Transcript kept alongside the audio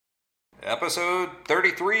Episode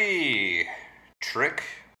 33, Trick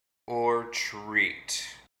or Treat.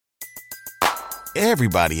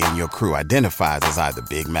 Everybody in your crew identifies as either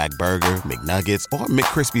Big Mac Burger, McNuggets, or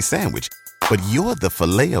McCrispy Sandwich. But you're the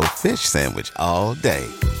Filet-O-Fish Sandwich all day.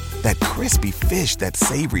 That crispy fish, that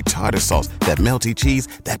savory tartar sauce, that melty cheese,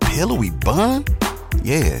 that pillowy bun.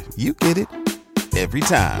 Yeah, you get it. Every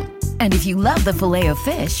time. And if you love the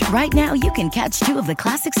Filet-O-Fish, right now you can catch two of the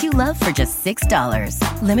classics you love for just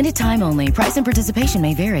 $6. Limited time only. Price and participation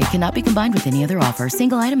may vary. Cannot be combined with any other offer.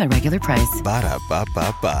 Single item at regular price.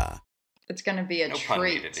 Ba-da-ba-ba-ba. It's going to be a No treat. pun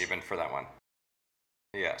needed even for that one.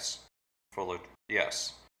 Yes. Full of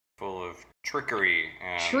trickery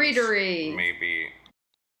and Treatery. Maybe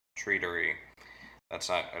treatery. I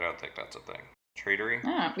don't think that's a thing. Treatery?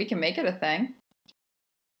 Ah, we can make it a thing.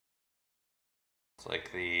 It's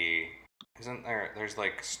like there's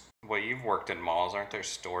like, well, you've worked in malls, aren't there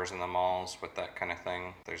stores in the malls with that kind of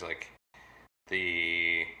thing? There's like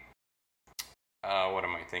what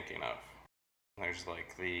am I thinking of? There's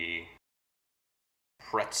like the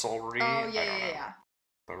pretzelry. Oh, I don't know.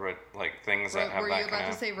 The like things that have were that you about kind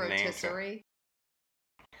to of say name to it. rotisserie?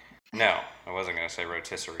 No, I wasn't going to say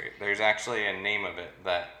rotisserie. There's actually a name of it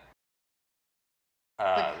that The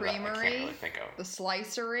I creamery? can't really think of. The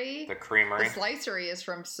slicery? The creamery? The slicery is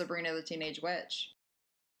from Sabrina the Teenage Witch.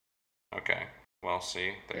 Okay. Well,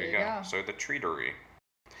 see, there you you go. go. So the treatery.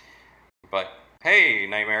 But hey,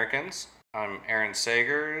 Night Americans, I'm Aaron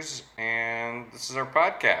Sagers, and this is our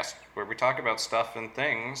podcast where we talk about stuff and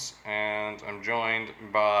things, and I'm joined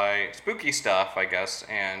by spooky stuff, I guess,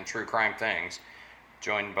 and true crime things.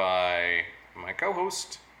 Joined by my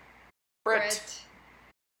co-host, Britt.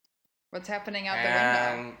 What's happening out the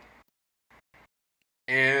And window?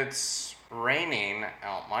 it's raining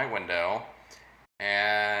out my window,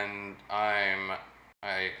 and I'm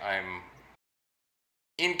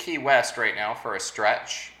in Key West right now for a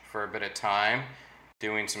stretch for a bit of time,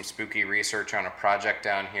 doing some spooky research on a project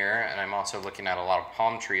down here, and I'm also looking at a lot of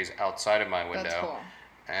palm trees outside of my window. That's cool.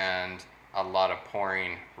 And a lot of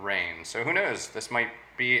pouring rain. So who knows? This might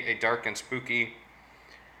be a dark and stormy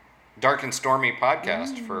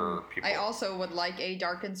podcast for people. I also would like a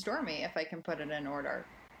dark and stormy if I can put it in order.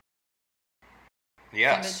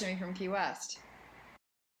 Yes. Send it to me from Key West.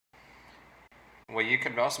 Well, you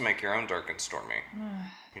could also make your own dark and stormy.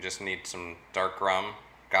 You just need some dark rum,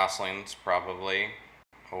 Gosling's probably,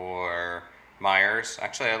 or Myers.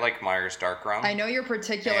 Actually, I like Myers dark rum. I know you're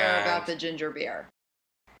particular And about the ginger beer.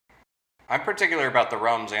 I'm particular about the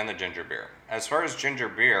rums and the ginger beer. As far as ginger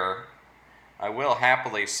beer, I will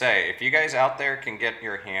happily say, if you guys out there can get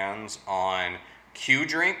your hands on Q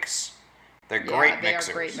drinks, they're great they mixers.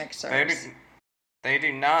 are great mixers. They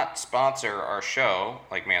do not sponsor our show,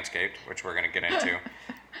 like Manscaped, which we're going to get into.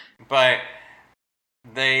 But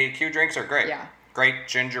Q drinks are great. Yeah. Great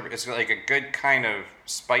ginger. It's like a good kind of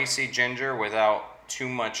spicy ginger without too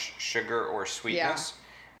much sugar or sweetness.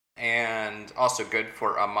 And also good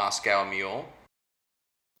for a Moscow Mule.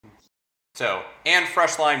 So, and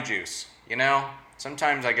fresh lime juice. You know,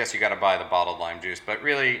 sometimes I guess you got to buy the bottled lime juice, but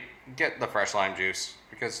really get the fresh lime juice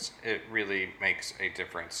because it really makes a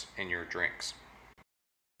difference in your drinks.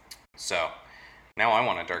 So, now I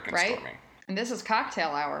want a dark and stormy. And this is cocktail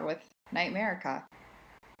hour with Night America.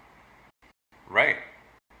 Right.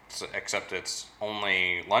 Except it's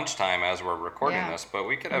only lunchtime as we're recording this, but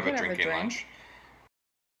we could have a drinking lunch.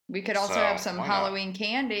 We could also So, have some why not? Halloween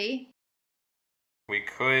candy. We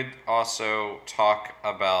could also talk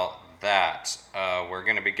about that. We're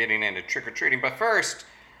going to be getting into trick-or-treating, but first,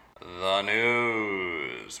 the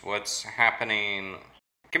news. What's happening?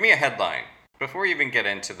 Give me a headline. Before you even get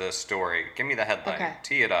into the story, give me the headline. Okay.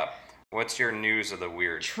 Tee it up. What's your news of the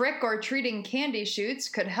weird? Trick or treating candy shoots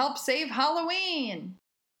could help save Halloween.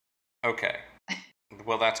 Okay.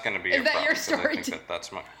 Well, that's going to be Is a that problem, your 'cause story I think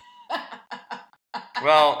that's my...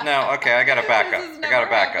 Well, no, okay, I got to back up. This has I got to never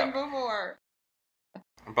back happened up. before.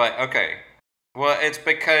 But, okay. Well, it's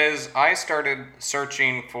because I started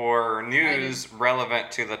searching for news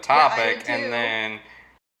relevant to the topic, I did too. and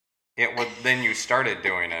then you started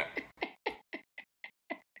doing it.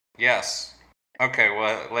 Yes. Okay,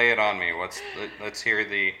 well, lay it on me. Let's hear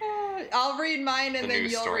the... I'll read mine and the then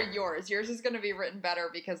news you'll story. read yours. Yours is going to be written better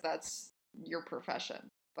because that's your profession.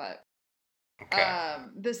 But Okay.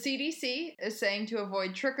 the CDC is saying to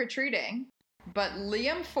avoid trick-or-treating, but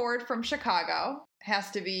Liam Ford from Chicago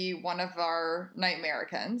has to be one of our Night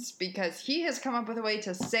Americans because he has come up with a way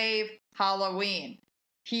to save Halloween.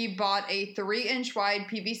 He bought a 3-inch wide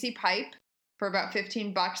PVC pipe for about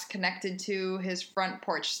 $15 connected to his front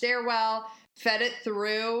porch stairwell, fed it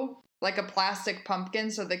through like a plastic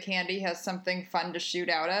pumpkin so the candy has something fun to shoot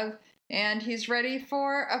out of, and he's ready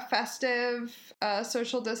for a festive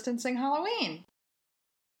social distancing Halloween.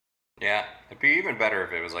 Yeah, it'd be even better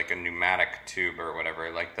if it was like a pneumatic tube or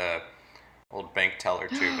whatever, like the old bank teller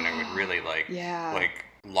tube, and it would really like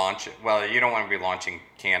launch it. Well, you don't want to be launching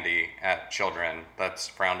candy at children. That's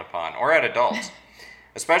frowned upon, or at adults.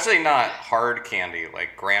 Especially not hard candy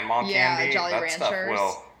like grandma candy. Jolly that Ranchers.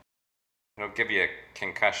 Stuff it'll give you a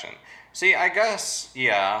concussion. See, I guess,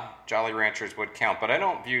 yeah, Jolly Ranchers would count, but I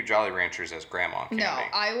don't view Jolly Ranchers as grandma candy. No,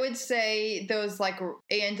 I would say those like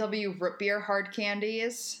A&W root beer hard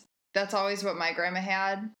candies. That's always what my grandma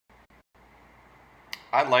had.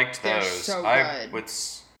 I liked They're those. so I good.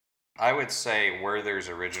 I would say Werther's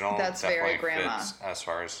Original That's definitely very grandma. fits as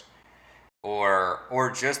far as,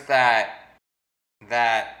 or just that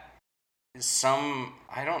some,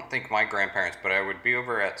 I don't think my grandparents, but I would be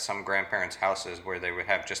over at some grandparents' houses where they would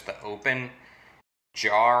have just the open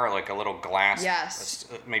jar, like a little glass, Yes.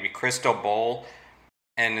 maybe crystal bowl,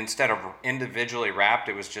 and instead of individually wrapped,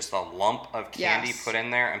 it was just a lump of candy Yes. put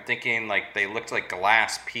in there. I'm thinking like they looked like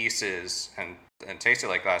glass pieces and tasted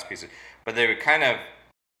like glass pieces, but they would kind of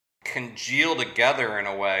congeal together in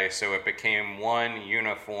a way so it became one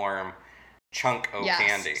uniform chunk of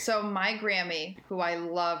candy. So my Grammy, who I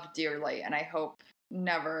love dearly, and I hope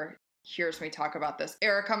never hears me talk about this.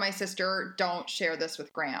 Erica, my sister, don't share this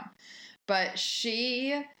with Graham. But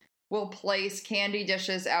she will place candy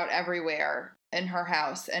dishes out everywhere in her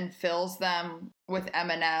house and fills them with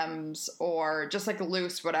M&Ms or just like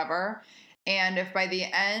loose whatever. And if by the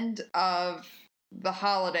end of the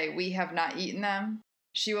holiday we have not eaten them,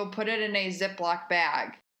 she will put it in a Ziploc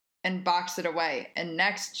bag and box it away. And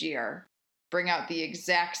next year, bring out the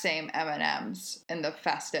exact same M&Ms in the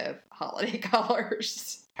festive holiday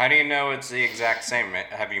colors. How do you know it's the exact same?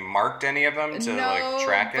 Have you marked any of them to like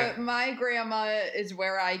track it? But my grandma is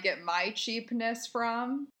where I get my cheapness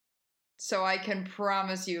from. So I can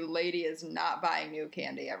promise you, lady is not buying new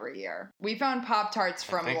candy every year. We found Pop-Tarts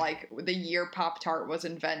from like the year Pop-Tart was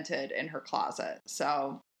invented in her closet.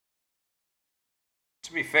 So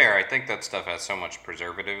to be fair, I think that stuff has so much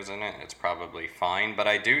preservatives in it, it's probably fine. But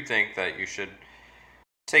I do think that you should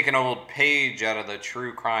take an old page out of the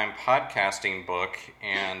true crime podcasting book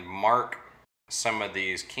and mark some of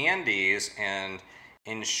these candies and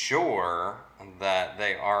ensure that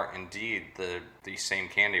they are indeed the same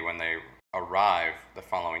candy when they arrive the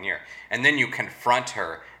following year. And then you confront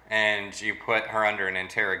her and you put her under an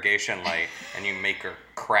interrogation light and you make her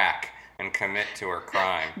crack and commit to her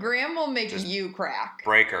crime. Graham will make you crack.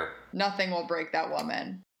 Break her. Nothing will break that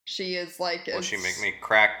woman. She is like... Will she make me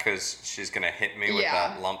crack because she's going to hit me with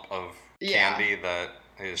that lump of candy that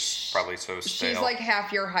is probably so stale? She's like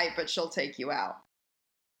half your height, but she'll take you out.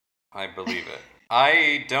 I believe it.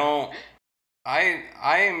 I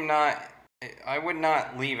would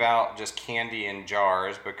not leave out just candy in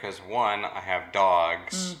jars because one, I have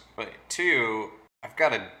dogs, but two, I've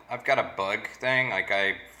got a bug thing. Like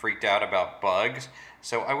I freaked out about bugs,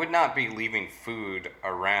 so I would not be leaving food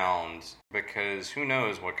around because who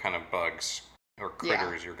knows what kind of bugs or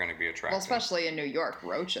critters you're going to be attracting. Well, especially in New York,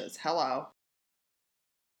 roaches. Hello.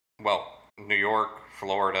 Well, New York,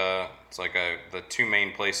 Florida, it's like the two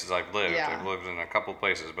main places I've lived. Yeah. I've lived in a couple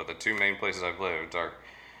places, but the two main places I've lived are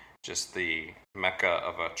just the mecca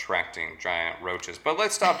of attracting giant roaches. But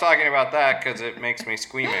let's stop talking about that because it makes me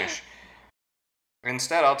squeamish.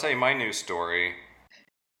 Instead, I'll tell you my news story.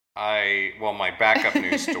 My backup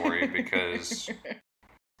news story, because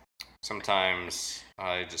sometimes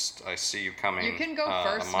I see you coming. You can go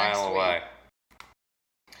first a mile next away.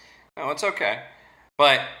 week. No, it's okay.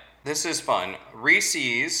 But this is fun.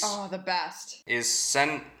 Reese's. Oh, the best.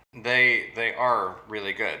 They are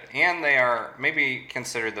really good, and they are maybe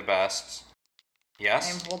considered the best.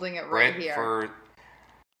 Yes, I'm holding it right here.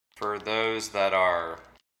 For those that are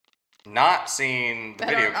not seeing the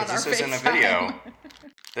video, because this isn't a video.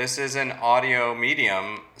 This is an audio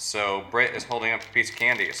medium, so Britt is holding up a piece of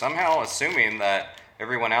candy, somehow assuming that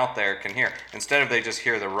everyone out there can hear. Instead of they just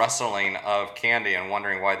hear the rustling of candy and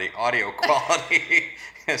wondering why the audio quality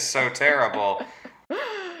is so terrible.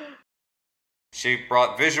 She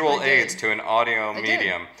brought visual aids to an audio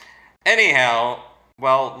medium. Anyhow,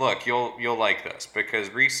 well, look, you'll like this because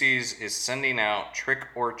Reese's is sending out trick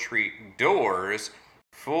or treat doors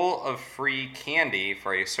full of free candy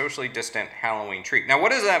for a socially distant Halloween treat. Now,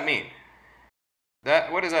 what does that mean?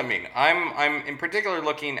 What does that mean? I'm in particular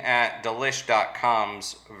looking at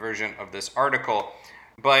Delish.com's version of this article,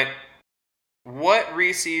 but what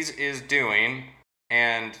Reese's is doing,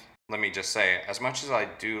 and let me just say, as much as I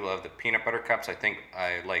do love the peanut butter cups, I think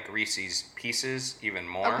I like Reese's Pieces even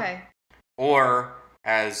more. Okay. Or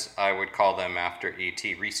as I would call them after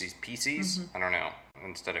E.T., Reese's Pieces. I don't know,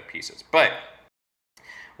 instead of pieces. But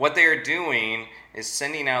what they are doing is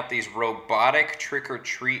sending out these robotic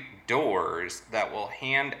trick-or-treat doors that will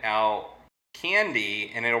hand out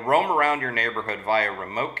candy, and it'll roam around your neighborhood via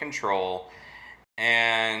remote control,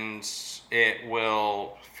 and it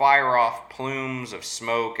will fire off plumes of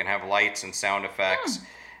smoke and have lights and sound effects.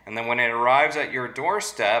 And then when it arrives at your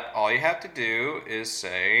doorstep, all you have to do is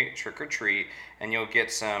say trick or treat, and you'll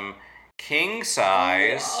get some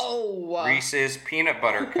king-size Reese's peanut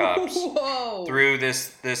butter cups through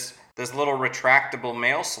this little retractable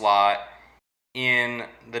mail slot in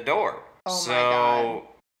the door. Oh my God.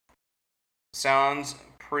 Sounds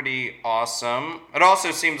pretty awesome. It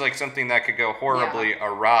also seems like something that could go horribly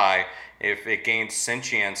awry if it gains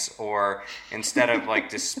sentience, or instead of like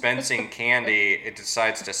dispensing candy, it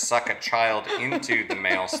decides to suck a child into the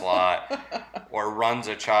mail slot, or runs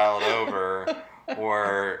a child over,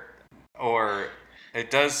 or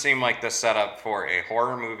it does seem like the setup for a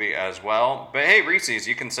horror movie as well. But hey, Reese's,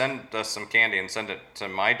 you can send us some candy and send it to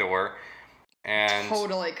my door. And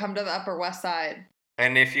totally, come to the Upper West Side.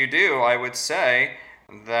 And if you do, I would say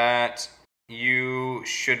that you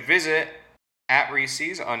should visit at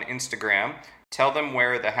Reese's on Instagram. Tell them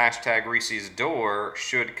where the hashtag Reese's door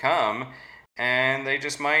should come, and they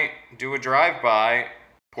just might do a drive-by,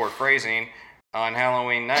 poor phrasing, on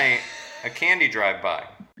Halloween night, a candy drive-by.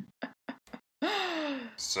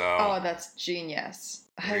 So, oh, that's genius.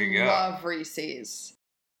 I love Reese's.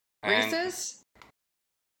 Reese's?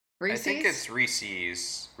 I think it's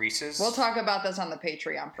Reese's. Reese's? We'll talk about this on the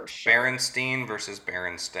Patreon for sure. Berenstein versus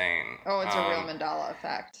Berenstain. Oh, it's a real Mandela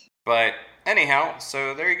effect. But anyhow,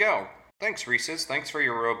 so there you go. Thanks, Reese's. Thanks for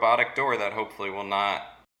your robotic door that hopefully will not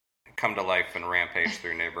come to life and rampage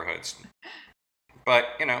through neighborhoods. But,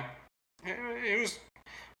 you know,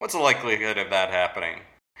 what's the likelihood of that happening?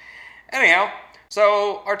 Anyhow,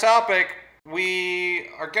 so our topic, we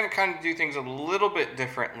are going to kind of do things a little bit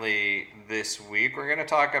differently this week. We're going to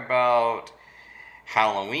talk about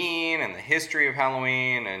Halloween and the history of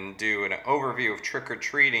Halloween and do an overview of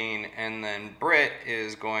trick-or-treating, and then Britt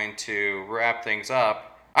is going to wrap things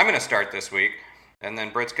up. I'm going to start this week, and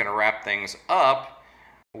then Britt's going to wrap things up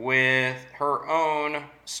with her own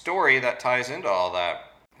story that ties into all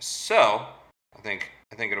that. So, I think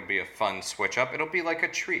it'll be a fun switch up. It'll be like a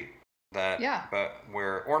treat.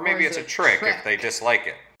 Or maybe it's a trick if they dislike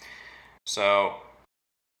it. So,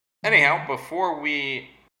 anyhow, before we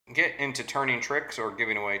get into turning tricks or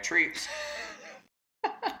giving away treats.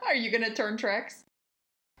 Are you going to turn tricks?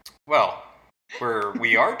 Well,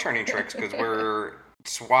 we are turning tricks because we're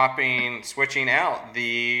switching out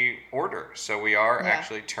the order. So we are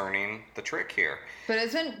actually turning the trick here. But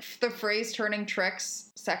isn't the phrase turning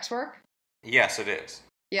tricks sex work? Yes, it is.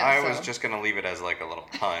 Yeah, I was just going to leave it as like a little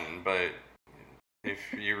pun, but if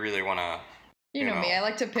you really want to... You know me, I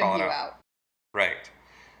like to pimp you out. Right.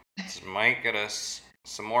 This might get us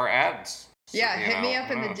some more ads. Yeah, hit me up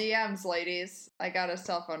in the DMs, ladies. I got a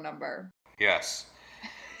cell phone number. Yes.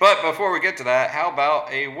 But before we get to that, how about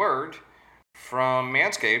a word from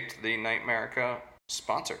Manscaped, the Nightmerica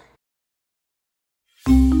sponsor?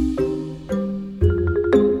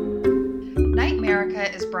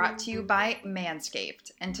 Nightmerica is brought to you by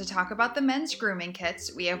Manscaped. And to talk about the men's grooming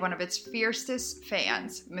kits, we have one of its fiercest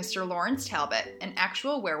fans, Mr. Lawrence Talbot, an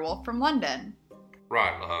actual werewolf from London.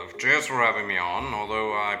 Right, love. Cheers for having me on,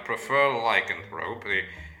 although I prefer lycanthrope. The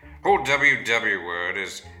whole WW word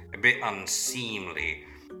is a bit unseemly.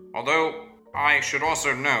 Although, I should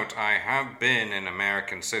also note, I have been an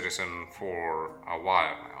American citizen for a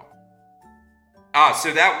while now.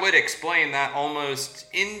 So that would explain that almost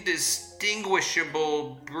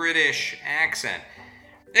indistinguishable British accent.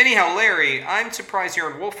 Anyhow, Larry, I'm surprised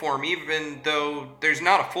you're in wolf form even though there's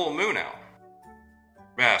not a full moon out.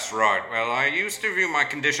 Yes, right. Well, I used to view my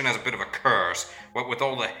condition as a bit of a curse, what with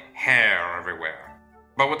all the hair everywhere.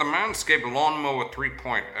 But with the Manscaped Lawnmower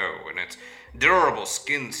 3.0 and its durable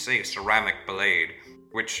skin-safe ceramic blade,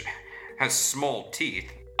 which has small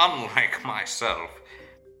teeth, unlike myself,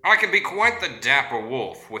 I can be quite the dapper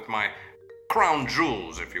wolf with my crown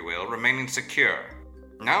jewels, if you will, remaining secure.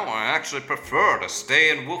 Now I actually prefer to stay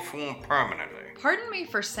in wolf form permanently. Pardon me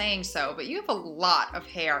for saying so, but you have a lot of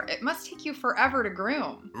hair. It must take you forever to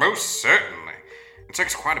groom. Most certainly. It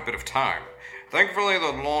takes quite a bit of time. Thankfully,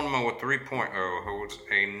 the Lawnmower 3.0 holds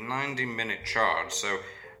a 90-minute charge, so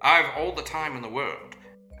I've all the time in the world.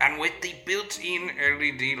 And with the built-in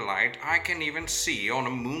LED light, I can even see on a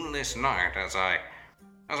moonless night as I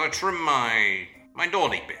trim my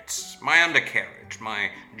naughty bits, my undercarriage, my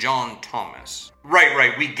John Thomas.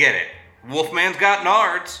 Right, we get it. Wolfman's got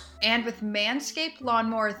nards. And with Manscaped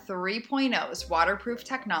Lawnmower 3.0's waterproof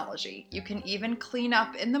technology, you can even clean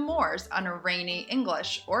up in the moors on a rainy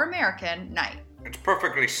English or American night. It's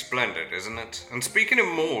perfectly splendid, isn't it? And speaking of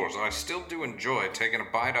moors, I still do enjoy taking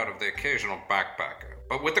a bite out of the occasional backpacker.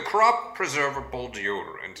 But with the Crop Preserver Ball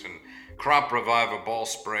Deodorant and Crop Reviver Ball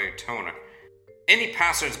Spray Toner, any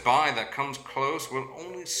passers-by that comes close will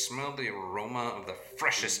only smell the aroma of the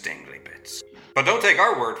freshest dangly bits. But don't take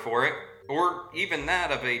our word for it, or even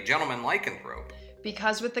that of a gentleman lycanthrope.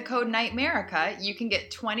 Because with the code NIGHTMARICA, you can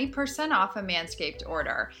get 20% off a Manscaped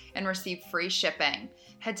order and receive free shipping.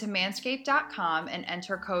 Head to manscaped.com and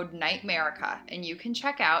enter code NIGHTMARICA, and you can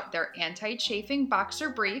check out their anti-chafing boxer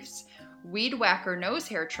briefs, Weed Whacker nose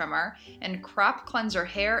hair trimmer, and crop cleanser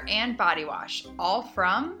hair and body wash, all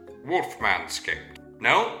from Wolf Manscaped.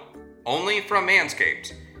 No, only from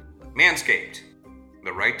Manscaped. Manscaped,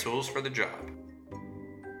 the right tools for the job.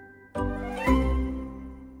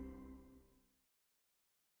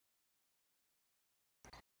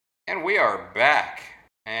 And we are back.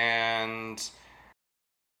 And,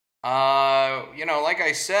 like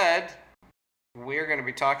I said, we're going to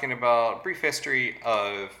be talking about a brief history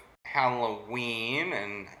of Halloween.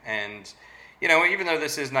 And even though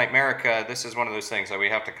this is Nightmarica, this is one of those things that we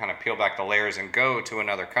have to kind of peel back the layers and go to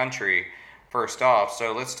another country first off.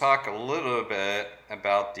 So let's talk a little bit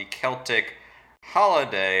about the Celtic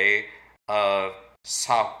holiday of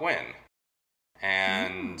Samhain.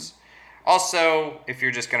 And also, if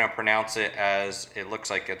you're just going to pronounce it as it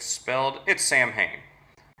looks like it's spelled, it's Samhain.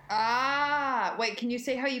 Ah, wait, can you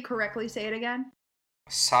say how you correctly say it again?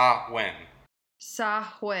 Samhain.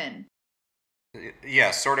 Samhain.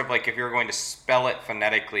 Yeah, sort of like if you're going to spell it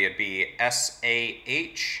phonetically, it'd be Sahwin.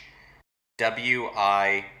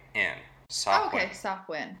 Oh, okay,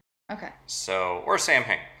 Samhain. Okay. So, or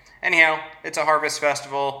Samhain. Anyhow, it's a harvest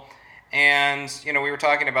festival. And, we were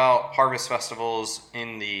talking about harvest festivals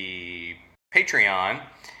in the Patreon.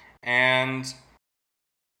 And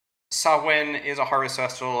Samhain is a harvest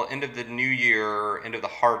festival, end of the new year, end of the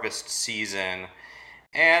harvest season.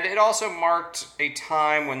 And it also marked a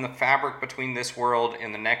time when the fabric between this world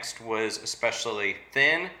and the next was especially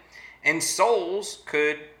thin, and souls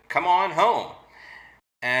could come on home.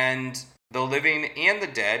 And the living and the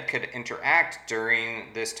dead could interact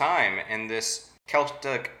during this time. And this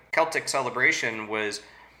Celtic celebration was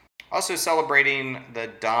also celebrating the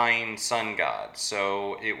dying sun god.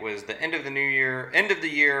 So it was the end of the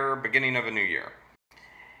year, beginning of a new year.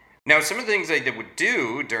 Now, some of the things they would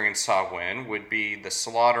do during Samhain would be the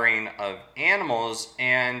slaughtering of animals,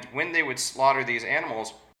 and when they would slaughter these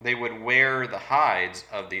animals, they would wear the hides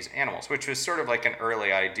of these animals, which was sort of like an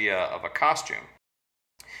early idea of a costume.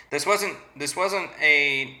 This wasn't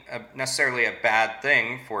necessarily a bad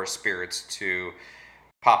thing for spirits to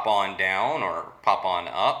pop on down or pop on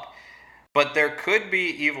up, but there could be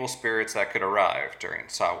evil spirits that could arrive during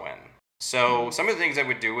Samhain. So some of the things they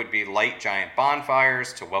would do would be light giant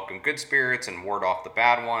bonfires to welcome good spirits and ward off the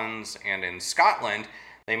bad ones. And in Scotland,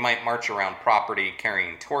 they might march around property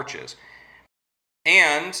carrying torches.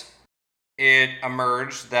 And it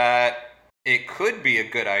emerged that it could be a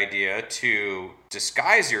good idea to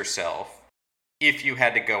disguise yourself if you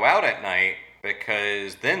had to go out at night,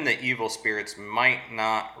 because then the evil spirits might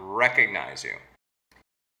not recognize you.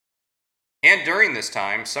 And during this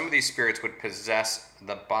time, some of these spirits would possess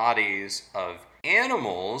the bodies of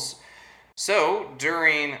animals. So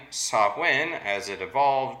during Samhain, as it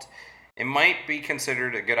evolved, it might be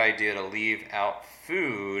considered a good idea to leave out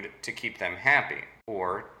food to keep them happy,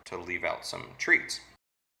 or to leave out some treats.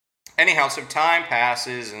 Anyhow, so time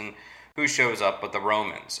passes, and who shows up but the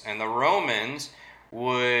Romans? And the Romans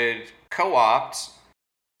would co-opt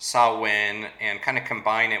Samhain and kind of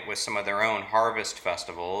combine it with some of their own harvest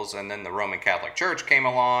festivals. And then the Roman Catholic Church came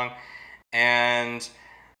along, and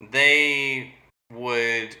they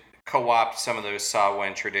would co-opt some of those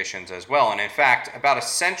Samhain traditions as well. And in fact, about a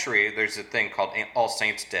century, there's a thing called All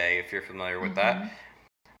Saints' Day, if you're familiar with that.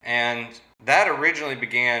 And that originally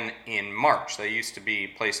began in March. They used to be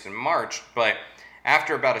placed in March, but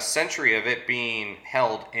after about a century of it being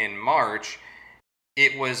held in March,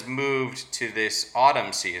 it was moved to this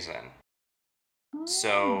autumn season.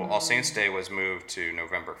 So All Saints' Day was moved to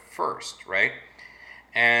November 1st, right?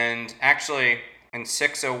 And actually, in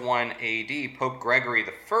 601 AD, Pope Gregory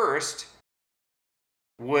I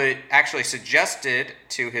would actually suggested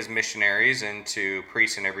to his missionaries and to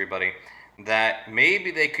priests and everybody that maybe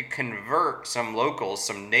they could convert some locals,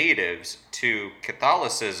 some natives, to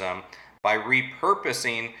Catholicism by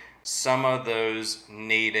repurposing some of those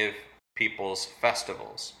native people's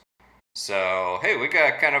festivals. So, hey, we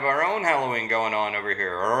got kind of our own Halloween going on over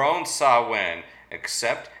here, our own Samhain.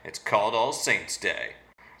 except it's called All Saints Day,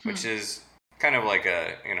 which is kind of like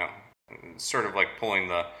a, sort of like pulling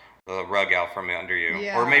the rug out from under you.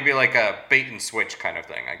 Yeah. Or maybe like a bait and switch kind of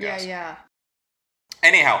thing, I guess. Yeah.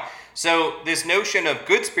 Anyhow, so this notion of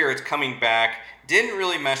good spirits coming back didn't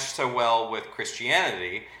really mesh so well with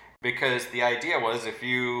Christianity, because the idea was if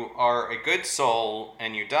you are a good soul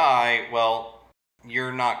and you die, well,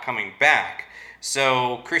 you're not coming back.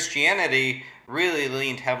 So Christianity really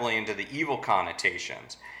leaned heavily into the evil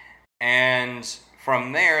connotations. And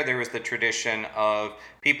from there was the tradition of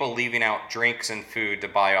people leaving out drinks and food to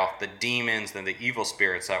buy off the demons and the evil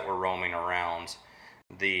spirits that were roaming around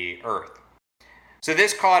the earth. So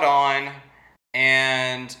this caught on,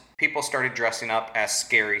 and people started dressing up as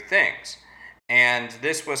scary things. And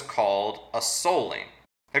this was called a souling.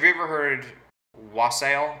 Have you ever heard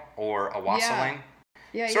wassail or a wassailing?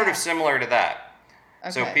 Yeah. Sort of similar to that.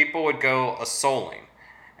 Okay. So people would go a souling.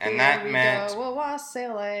 And that meant... Well,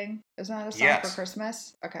 wassailing. Isn't that a song for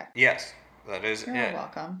Christmas? Okay. Yes, that is You're it.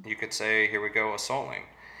 welcome. You could say, here we go, a souling.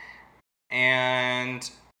 And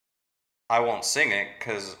I won't sing it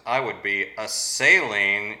because I would be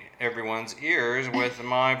assailing everyone's ears with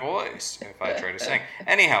my voice if I try to sing.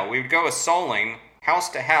 Anyhow, we would go a souling house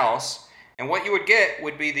to house, and what you would get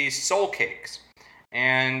would be these soul cakes.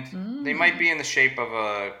 And they might be in the shape of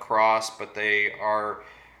a cross, but they are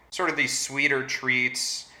sort of these sweeter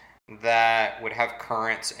treats that would have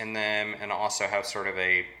currants in them and also have sort of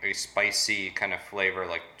a spicy kind of flavor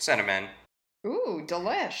like cinnamon. Ooh,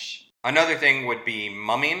 delish. Another thing would be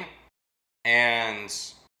mumming. And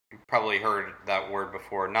you've probably heard that word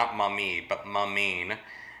before, not mummy, but mumming.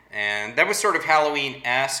 And that was sort of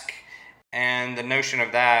Halloween-esque, and the notion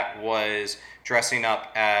of that was dressing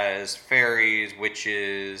up as fairies,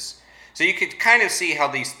 witches. So you could kind of see how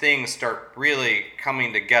these things start really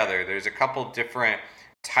coming together. There's a couple different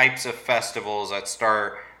types of festivals that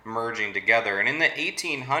start merging together. And in the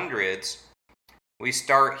 1800s, we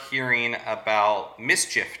start hearing about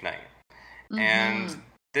Mischief Night. And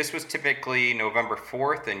this was typically November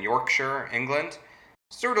 4th in Yorkshire, England.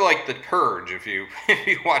 Sort of like The Purge, if you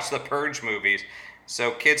watch the Purge movies.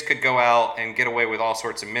 So kids could go out and get away with all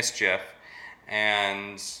sorts of mischief,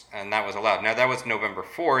 and that was allowed. Now, that was November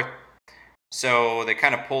 4th, so they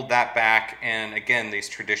kind of pulled that back, and again, these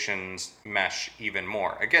traditions mesh even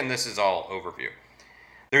more. Again, this is all overview.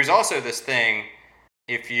 There's also this thing,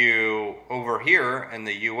 if you, over here in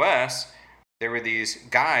the U.S., there were these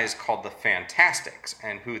guys called the Fantastics,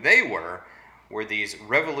 and who they were these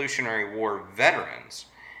Revolutionary War veterans,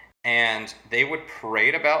 and they would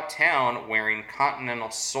parade about town wearing Continental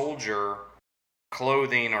Soldier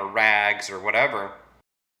clothing or rags or whatever,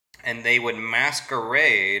 and they would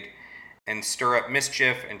masquerade and stir up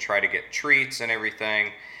mischief and try to get treats and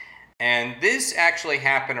everything. And this actually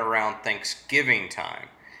happened around Thanksgiving time.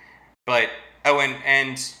 But,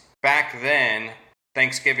 and back then,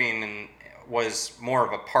 Thanksgiving was more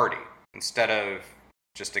of a party instead of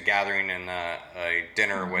just a gathering and a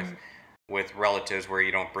dinner with relatives where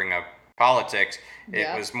you don't bring up politics.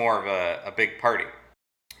 It was more of a big party.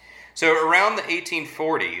 So around the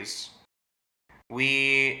 1840s,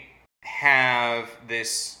 we have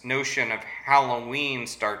this notion of Halloween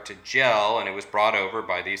start to gel, and it was brought over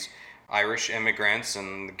by these Irish immigrants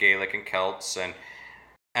and the Gaelic and Celts,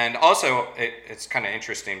 and also it's kind of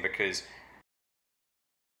interesting because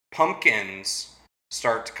pumpkins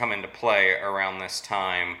start to come into play around this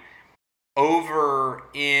time. Over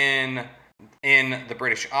in the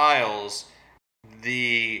British Isles,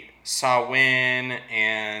 the Samhain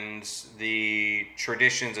and the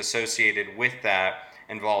traditions associated with that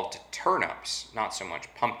involved turnips, not so much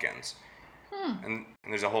pumpkins. And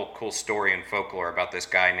there's a whole cool story in folklore about this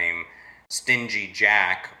guy named Stingy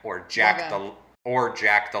Jack, or Jack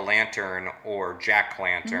the Lantern, or Jack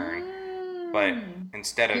Lantern. But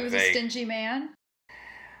instead of he was a stingy man.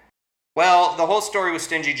 Well, the whole story with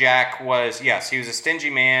Stingy Jack was, yes, he was a stingy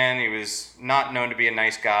man. He was not known to be a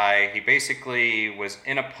nice guy. He basically was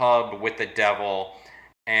in a pub with the devil,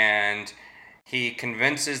 and he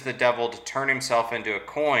convinces the devil to turn himself into a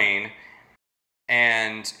coin,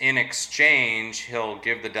 and in exchange, he'll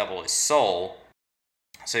give the devil his soul.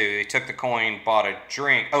 So he took the coin, bought a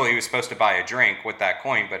drink. Oh, he was supposed to buy a drink with that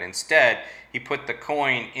coin, but instead, he put the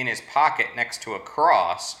coin in his pocket next to a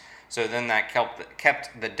cross. So then that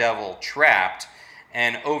kept the devil trapped.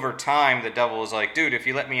 And over time, the devil was like, dude, if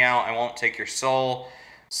you let me out, I won't take your soul.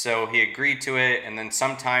 So he agreed to it, and then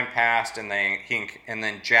some time passed, and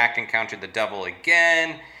then Jack encountered the devil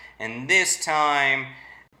again. And this time,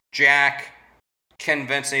 Jack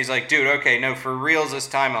convinced him, he's like, dude, okay, no, for reals this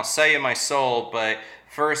time, I'll sell you my soul, but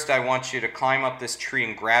first I want you to climb up this tree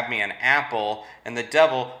and grab me an apple. And the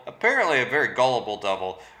devil, apparently a very gullible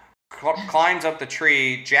devil, climbs up the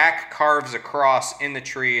tree. Jack carves a cross in the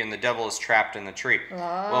tree, and the devil is trapped in the tree. Oh.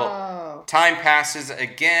 Well, time passes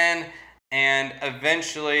again, and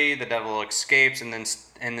eventually the devil escapes, and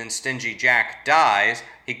then Stingy Jack dies.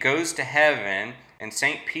 He goes to heaven, and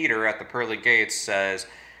St. Peter at the pearly gates says,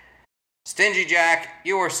 "Stingy Jack,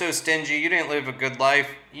 you are so stingy. You didn't live a good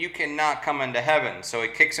life. You cannot come into heaven." So he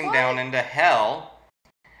kicks him down into hell,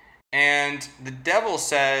 and the devil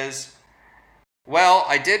says, "Well,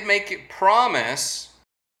 I did make a promise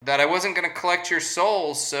that I wasn't going to collect your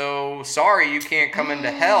soul, so sorry, you can't come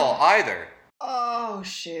into hell either." Oh,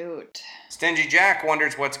 shoot. Stingy Jack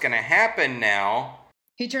wonders what's going to happen now.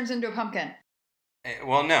 He turns into a pumpkin.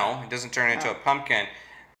 Well, no, he doesn't turn into a pumpkin,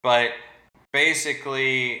 but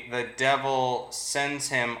basically the devil sends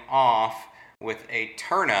him off with a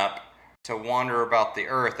turnip to wander about the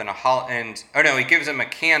earth, he gives him a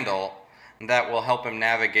candle that will help him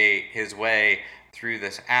navigate his way through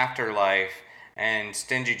this afterlife. And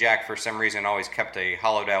Stingy Jack, for some reason, always kept a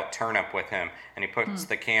hollowed out turnip with him, and he puts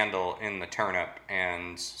the candle in the turnip.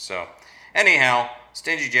 And so, anyhow,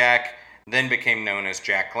 Stingy Jack then became known as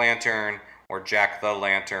Jack Lantern, or Jack the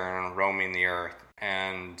Lantern, roaming the earth.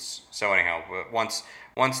 And so anyhow, once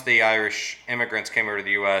the Irish immigrants came over to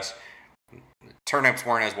the U.S., turnips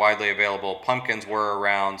weren't as widely available. Pumpkins were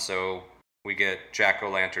around, so we get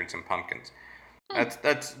jack-o'-lanterns and pumpkins.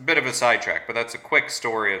 That's a bit of a sidetrack, but that's a quick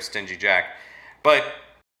story of Stingy Jack. But,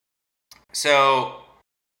 so,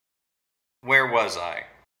 where was I?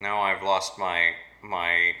 Now I've lost my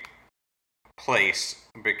place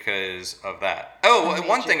because of that. Oh,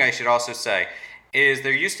 one thing I should also say is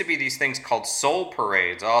there used to be these things called soul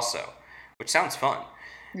parades also, which sounds fun.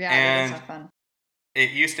 Yeah, it sounds fun.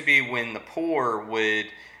 It used to be when the poor would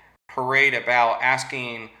parade about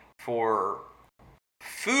asking for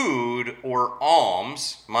food or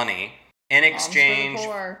alms, money, in exchange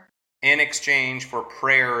for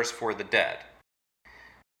prayers for the dead.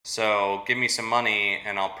 So give me some money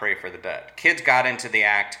and I'll pray for the dead. Kids got into the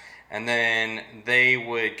act, and then they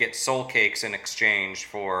would get soul cakes in exchange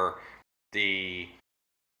for the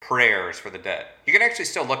prayers for the dead. You can actually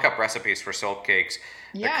still look up recipes for soul cakes.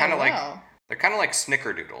 Yeah, they're kind of like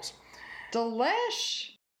snickerdoodles.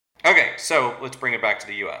 Delish. Okay, so let's bring it back to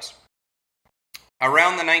the U.S.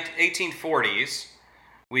 Around the 1840s,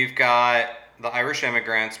 we've got the Irish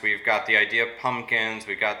immigrants, we've got the idea of pumpkins,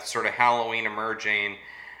 we've got the sort of Halloween emerging.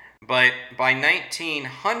 But by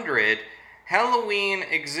 1900, Halloween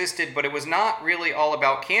existed, but it was not really all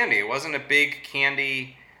about candy. It wasn't a big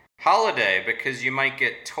candy holiday because you might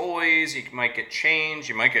get toys, you might get change,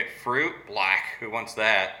 you might get fruit. Black, who wants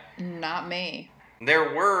that? Not me.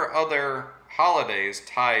 There were other holidays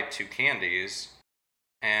tied to candies,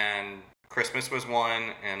 and Christmas was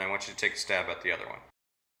one, and I want you to take a stab at the other one.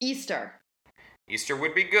 Easter. Easter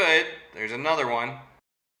would be good. There's another one.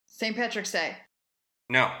 St. Patrick's Day.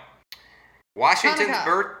 No. Washington's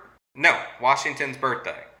Hanukkah. Washington's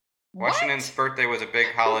birthday. What? Washington's birthday was a big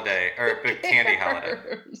holiday, or a big candy holiday.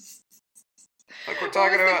 Like we're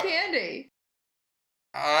talking what was about the candy?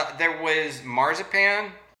 There was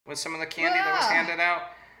marzipan with some of the candy that was handed out,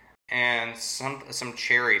 and some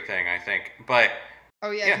cherry thing, I think. But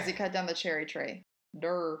oh yeah, because he cut down the cherry tree.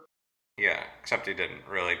 Durr. Yeah, except he didn't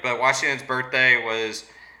really. But Washington's birthday was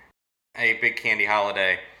a big candy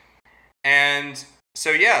holiday, and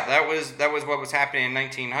so yeah, that was what was happening in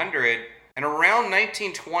 1900. And around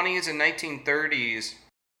 1920s and 1930s,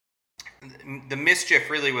 the mischief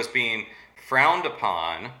really was being frowned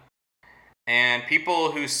upon. And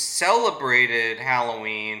people who celebrated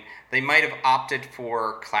Halloween, they might have opted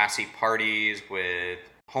for classy parties with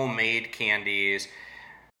homemade candies.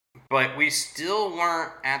 But we still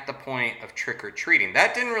weren't at the point of trick-or-treating.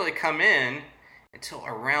 That didn't really come in until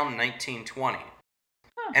around 1920.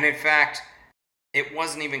 Huh. And in fact, it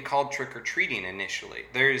wasn't even called trick-or-treating initially.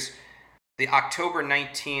 There's the October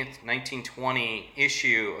 19th, 1920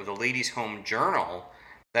 issue of the Ladies' Home Journal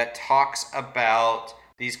that talks about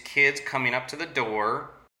these kids coming up to the door.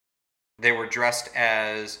 They were dressed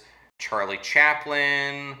as Charlie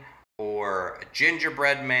Chaplin or a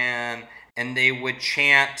gingerbread man, and they would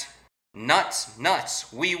chant, "Nuts,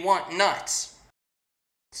 nuts, we want nuts,"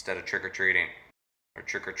 instead of trick-or-treating or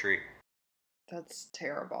trick-or-treat. That's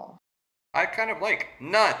terrible. I kind of like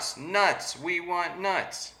nuts, nuts, we want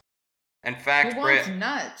nuts. In fact, Who wants Britt,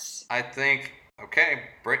 nuts? I think,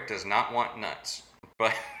 okay, Britt does not want nuts.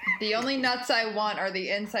 But the only nuts I want are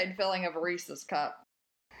the inside filling of a Reese's cup.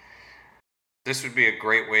 This would be a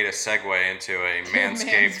great way to segue into a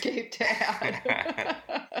Manscaped ad.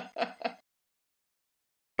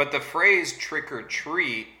 But the phrase trick or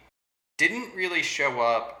treat didn't really show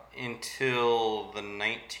up until the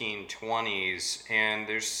 1920s, and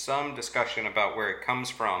there's some discussion about where it comes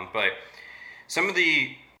from. But some of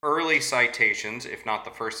the early citations, if not the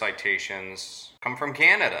first citations, come from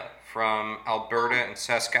Canada, from Alberta and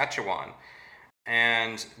Saskatchewan.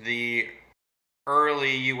 And the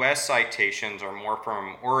early U.S. citations are more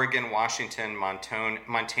from Oregon, Washington,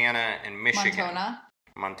 Montana, and Michigan.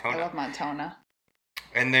 Montana. I love Montana.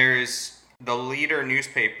 And there's the Leader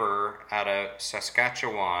newspaper out of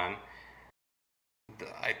Saskatchewan.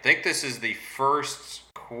 I think this is the first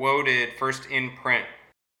in-print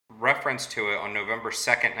reference to it on November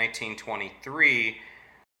 2nd, 1923.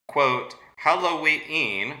 Quote,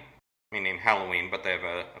 Halloween, meaning Halloween, but they have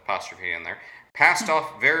an apostrophe in there, passed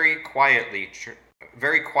off very quietly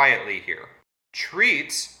here.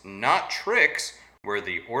 Treats, not tricks, were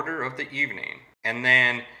the order of the evening. And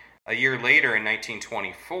then a year later in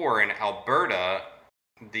 1924 in Alberta,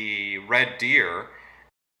 the Red Deer,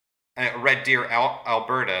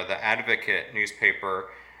 Alberta, the Advocate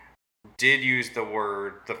newspaper, did use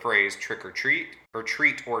the phrase trick or treat, or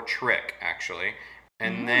treat or trick, actually.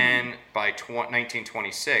 And then by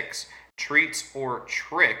 1926, treats or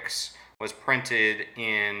tricks was printed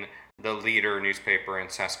in the Leader newspaper in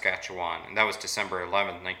Saskatchewan. And that was December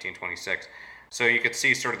 11th, 1926. So you could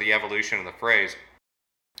see sort of the evolution of the phrase.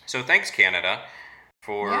 So thanks, Canada,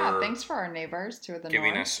 for thanks for our neighbors to the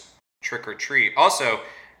giving north. us trick or treat. Also,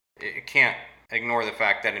 you can't ignore the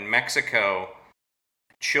fact that in Mexico,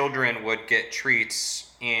 children would get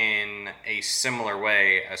treats in a similar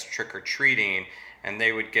way as trick or treating, and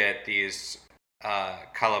they would get these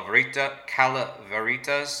calaveritas,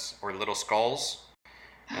 or little skulls,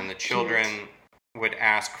 and the children would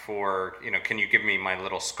ask for, can you give me my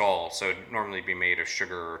little skull? So it'd normally be made of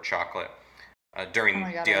sugar or chocolate. During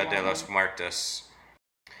Dia de los Muertos.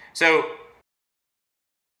 So,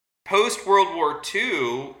 post-World War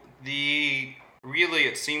II,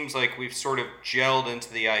 it seems like we've sort of gelled into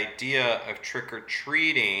the idea of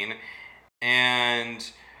trick-or-treating,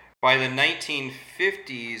 and by the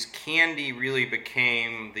 1950s, candy really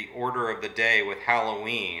became the order of the day with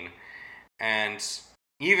Halloween. And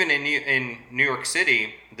even in New York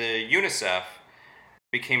City, the UNICEF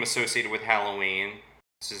became associated with Halloween.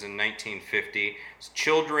 This is in 1950.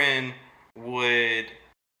 Children would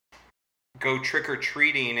go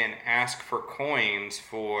trick-or-treating and ask for coins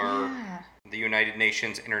for the United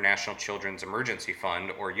Nations International Children's Emergency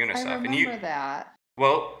Fund, or UNICEF. I remember that.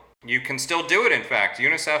 Well, you can still do it, in fact.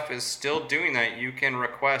 UNICEF is still doing that. You can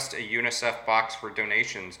request a UNICEF box for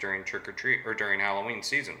donations during trick-or-treat, or during Halloween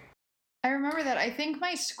season. I remember that. I think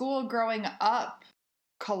my school growing up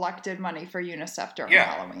collected money for UNICEF during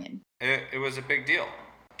Halloween. It was a big deal.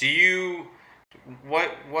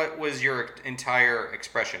 What was your entire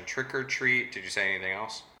expression? Trick or treat? Did you say anything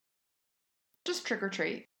else? Just trick or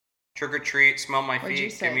treat. Trick or treat, smell my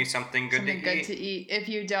feet, give me something good to eat. Something good to eat. If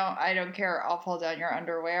you don't, I don't care, I'll pull down your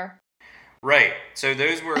underwear. Right. So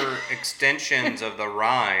those were extensions of the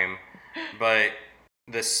rhyme, but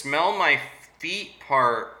the smell my feet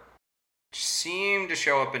part seemed to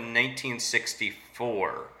show up in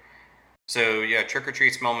 1964. So yeah, trick or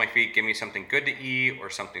treat, smell my feet, give me something good to eat or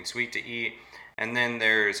something sweet to eat. And then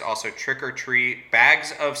there's also trick or treat,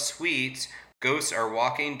 bags of sweets, ghosts are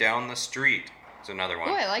walking down the street. It's another one.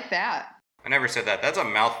 Oh, I like that. I never said that. That's a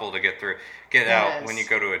mouthful to get out when you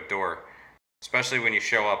go to a door. Especially when you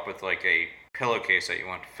show up with like a pillowcase that you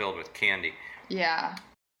want filled with candy. Yeah.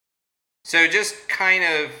 So just kind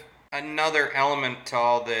of another element to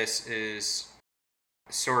all this is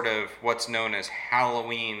sort of what's known as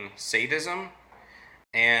Halloween sadism.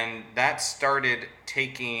 And that started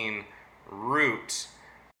taking root.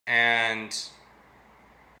 And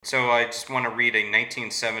so I just want to read a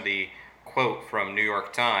 1970 quote from New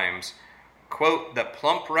York Times. Quote, the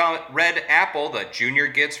plump red apple that Junior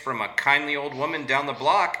gets from a kindly old woman down the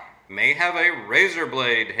block may have a razor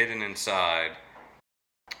blade hidden inside.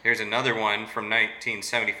 Here's another one from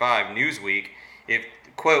 1975, Newsweek.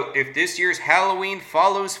 If this year's Halloween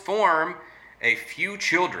follows form, a few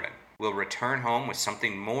children will return home with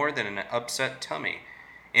something more than an upset tummy.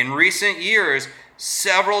 In recent years,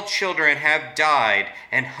 several children have died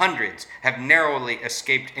and hundreds have narrowly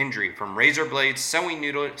escaped injury from razor blades, sewing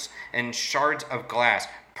needles, and shards of glass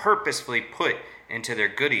purposefully put into their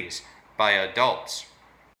goodies by adults.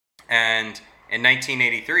 And in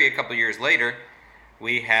 1983, a couple years later,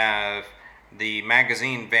 we have the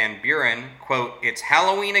magazine Van Buren, quote, it's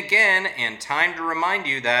Halloween again and time to remind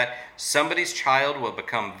you that somebody's child will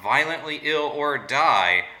become violently ill or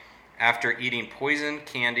die after eating poisoned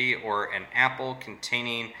candy or an apple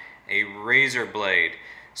containing a razor blade.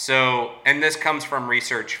 So, and this comes from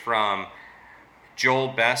research from Joel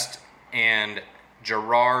Best and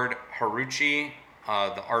Gerard Haruchi,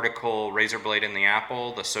 the article Razor Blade in the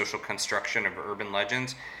Apple, The Social Construction of Urban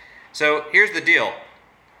Legends. So here's the deal,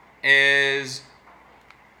 is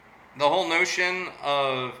the whole notion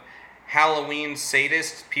of Halloween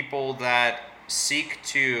sadists, people that seek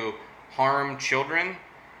to harm children,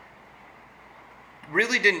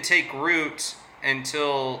 really didn't take root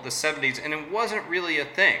until the 70s, and it wasn't really a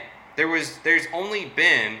thing. There's only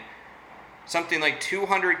been something like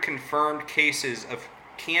 200 confirmed cases of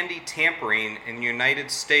candy tampering in the United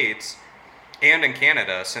States and in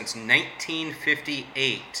Canada since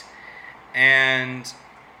 1958. And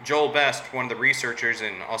Joel Best, one of the researchers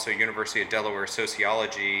and also University of Delaware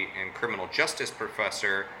sociology and criminal justice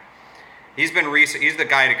professor, he's the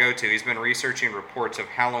guy to go to. He's been researching reports of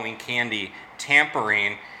Halloween candy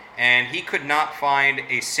tampering, and he could not find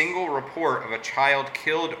a single report of a child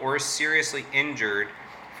killed or seriously injured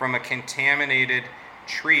from a contaminated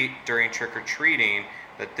treat during trick-or-treating.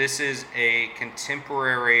 That this is a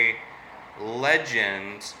contemporary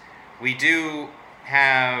legend. We do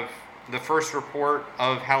have the first report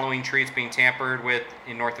of Halloween treats being tampered with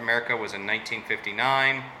in North America was in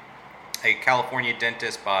 1959. A California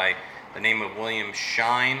dentist by the name of William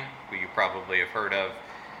Shine, who you probably have heard of,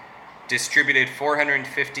 distributed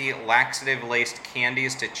 450 laxative-laced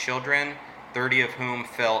candies to children, 30 of whom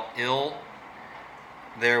fell ill.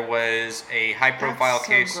 There was a high-profile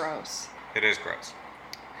case. That's so gross. It is gross.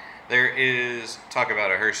 There is, talk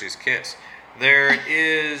about a Hershey's Kiss. There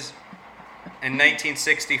is, in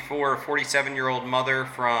 1964, a 47-year-old mother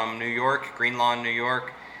from New York, Green Lawn, New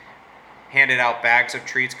York, handed out bags of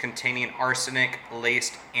treats containing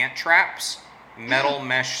arsenic-laced ant traps, metal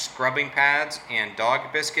mesh scrubbing pads, and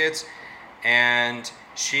dog biscuits. And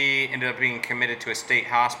she ended up being committed to a state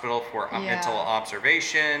hospital for mental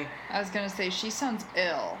observation. I was going to say, she sounds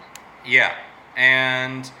ill. Yeah.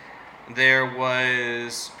 And there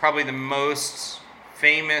was probably the most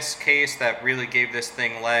famous case that really gave this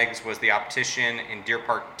thing legs was the optician in Deer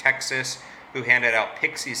Park, Texas, who handed out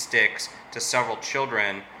pixie sticks to several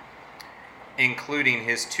children, including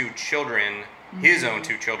his two children, his own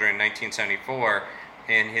two children in 1974.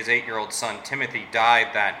 And his 8-year-old son, Timothy, died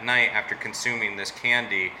that night after consuming this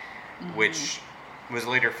candy, which was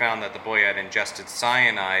later found that the boy had ingested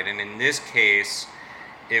cyanide. And in this case,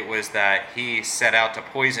 it was that he set out to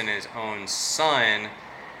poison his own son,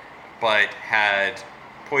 but had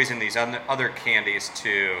poisoned these other candies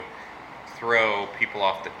to throw people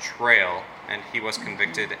off the trail. And he was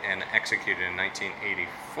convicted and executed in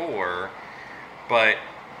 1984. But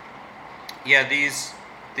yeah, these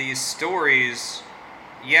stories,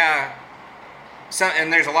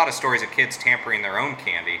 and there's a lot of stories of kids tampering their own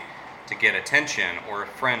candy to get attention, or a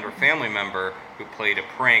friend or family member who played a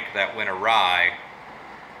prank that went awry.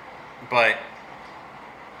 But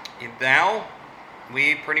now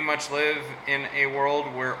we pretty much live in a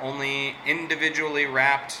world where only individually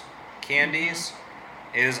wrapped candies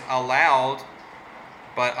is allowed,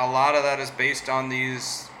 but a lot of that is based on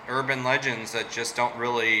these urban legends that just don't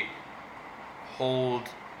really hold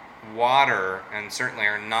water and certainly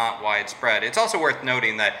are not widespread. It's also worth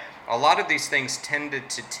noting that a lot of these things tended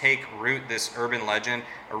to take root, this urban legend,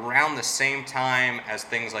 around the same time as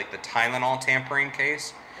things like the Tylenol tampering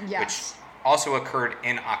case, which also occurred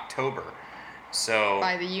in October. So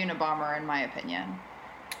by the Unabomber, in my opinion.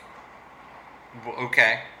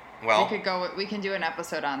 Okay, well, we can do an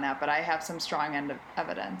episode on that, but I have some strong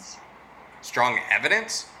evidence. Strong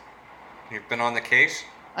evidence? You've been on the case?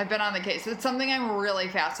 I've been on the case. It's something I'm really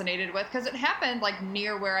fascinated with because it happened like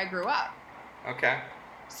near where I grew up. Okay.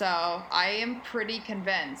 So I am pretty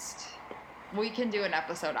convinced. We can do an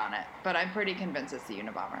episode on it, but I'm pretty convinced it's the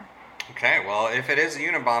Unabomber. Okay, well, if it is the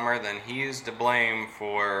Unabomber, then he's to blame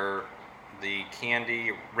for the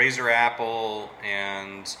candy, Razor Apple,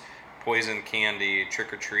 and poison candy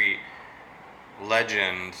trick-or-treat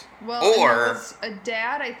legend. Well, there was a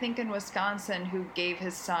dad, I think, in Wisconsin who gave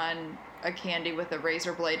his son a candy with a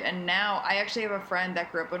razor blade, and now I actually have a friend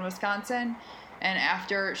that grew up in Wisconsin, and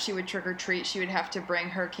after she would trick-or-treat, she would have to bring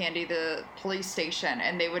her candy to the police station,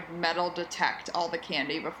 and they would metal detect all the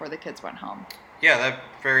candy before the kids went home. Yeah, that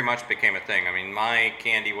very much became a thing. I mean, my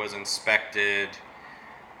candy was inspected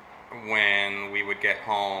when we would get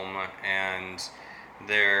home, and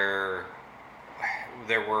there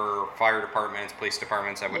were fire departments, police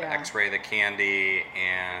departments that would x-ray the candy,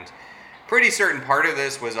 and pretty certain part of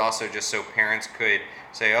this was also just so parents could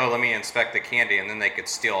say, oh, let me inspect the candy, and then they could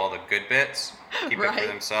steal all the good bits, keep it for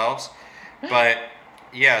themselves. But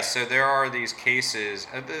yeah, so there are these cases,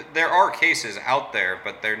 there are cases out there,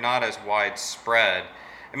 but they're not as widespread.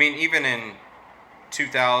 I mean, even in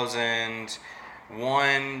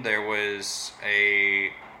 2001, there was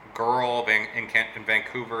a girl in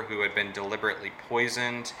Vancouver who had been deliberately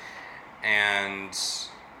poisoned, and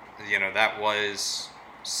that was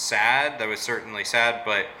sad. That was certainly sad,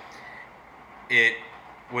 but it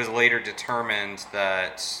was later determined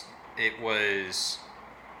that it was.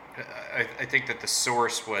 I think that the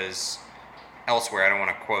source was elsewhere. I don't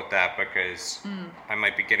want to quote that because I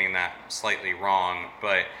might be getting that slightly wrong,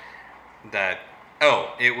 but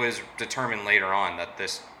it was determined later on that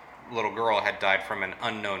this little girl had died from an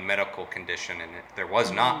unknown medical condition, and there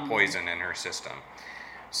was not poison in her system.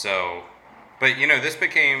 So, but this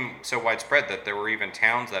became so widespread that there were even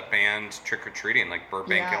towns that banned trick-or-treating, like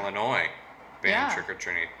Burbank, Illinois, banned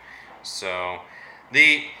trick-or-treating. So,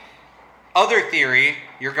 the other theory,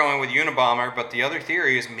 you're going with Unabomber, but the other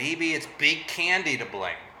theory is maybe it's Big Candy to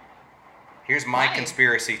blame. Here's my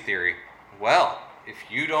conspiracy theory. Well, if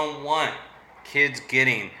you don't want kids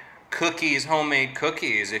getting cookies, homemade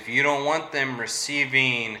cookies, if you don't want them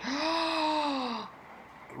receiving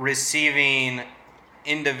loose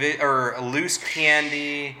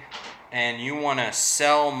candy, and you want to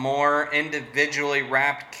sell more individually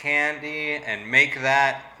wrapped candy and make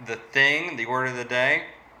that the thing, the order of the day,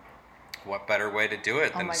 what better way to do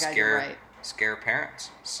it than scare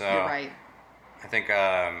parents? So you're right. I think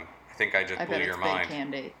I just blew your mind. Big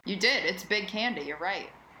Candy. You did. It's Big Candy. You're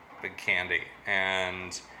right. Big Candy.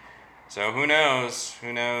 And so who knows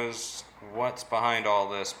what's behind all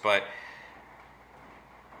this, but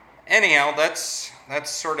anyhow, that's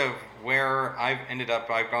sort of where I've ended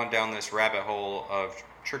up. I've gone down this rabbit hole of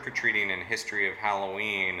trick-or-treating and history of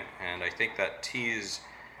Halloween, and I think that tees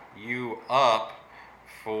you up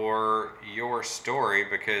for your story,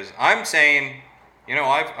 because I'm saying,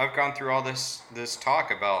 I've gone through all this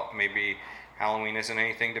talk about maybe Halloween isn't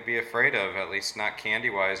anything to be afraid of, at least not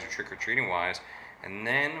candy-wise or trick-or-treating-wise, and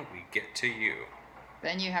then we get to you.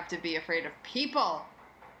 Then you have to be afraid of people,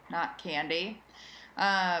 not candy.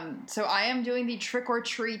 So I am doing the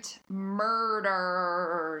trick-or-treat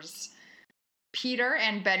murders. Peter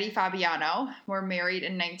and Betty Fabiano were married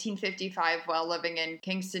in 1955 while living in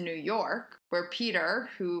Kingston, New York, where Peter,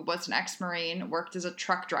 who was an ex-Marine, worked as a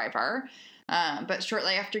truck driver. But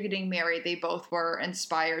shortly after getting married, they both were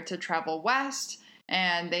inspired to travel west,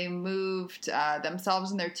 and they moved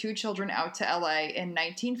themselves and their 2 children out to LA in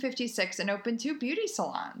 1956 and opened 2 beauty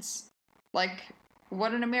salons. Like,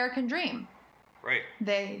 what an American dream. Right.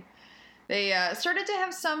 They started to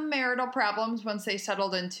have some marital problems once they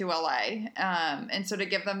settled into LA. And so to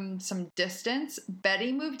give them some distance,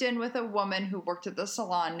 Betty moved in with a woman who worked at the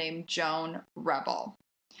salon named Joan Rebel.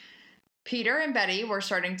 Peter and Betty were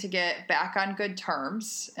starting to get back on good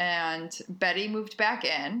terms, and Betty moved back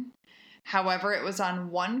in. However, it was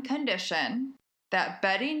on one condition, that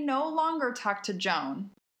Betty no longer talked to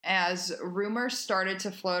Joan, as rumors started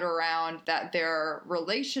to float around that their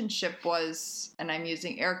relationship was, and I'm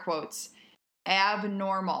using air quotes,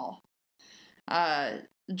 abnormal.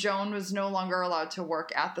 Joan was no longer allowed to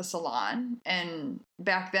work at the salon, and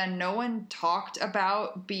back then no one talked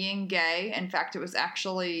about being gay. In fact, it was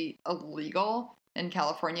actually illegal in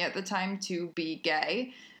California at the time to be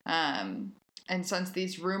gay. And since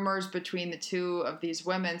these rumors between the 2 of these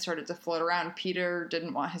women started to float around, Peter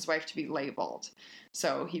didn't want his wife to be labeled.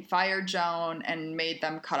 So he fired Joan and made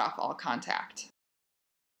them cut off all contact.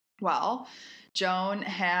 Well, Joan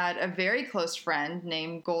had a very close friend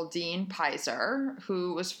named Goldine Pizer,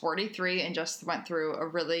 who was 43 and just went through a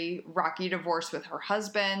really rocky divorce with her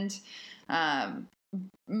husband.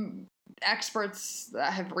 Experts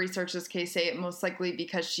that have researched this case say it most likely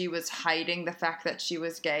because she was hiding the fact that she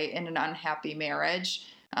was gay in an unhappy marriage,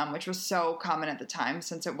 which was so common at the time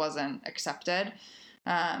since it wasn't accepted.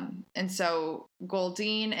 And so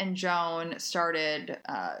Goldine and Joan started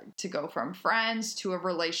to go from friends to a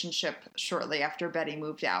relationship shortly after Betty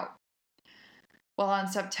moved out. Well, on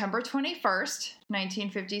September 21st,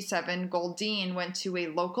 1957, Goldine went to a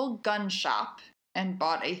local gun shop and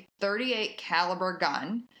bought a .38 caliber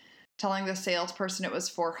gun, telling the salesperson it was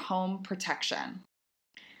for home protection.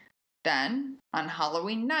 Then, on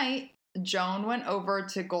Halloween night, Joan went over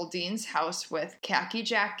to Goldine's house with khaki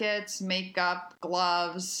jackets, makeup,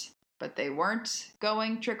 gloves, but they weren't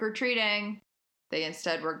going trick-or-treating. They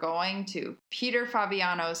instead were going to Peter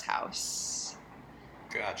Fabiano's house.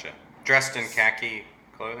 Gotcha. Dressed in khaki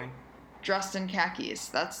clothing? Dressed in khakis.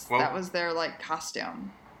 That was their,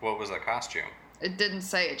 costume. What was the costume? It didn't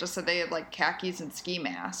say. It just said they had, khakis and ski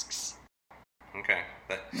masks. Okay.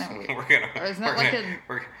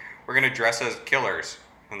 We're gonna dress as killers.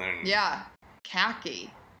 And then yeah,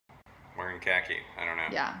 khaki. Wearing khaki. I don't know.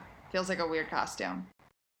 Yeah, feels like a weird costume.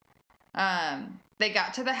 They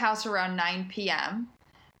got to the house around 9 p.m.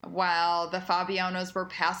 while the Fabianos were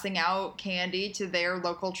passing out candy to their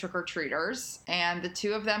local trick-or-treaters, and the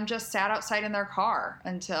two of them just sat outside in their car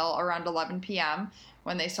until around 11 p.m.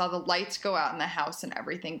 when they saw the lights go out in the house and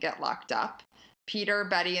everything get locked up. Peter,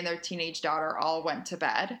 Betty, and their teenage daughter all went to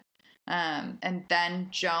bed. And then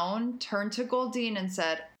Joan turned to Goldine and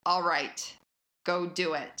said, "All right, go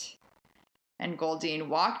do it." And Goldine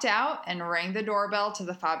walked out and rang the doorbell to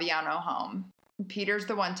the Fabiano home. Peter's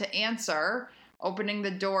the one to answer, opening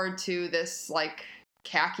the door to this, like,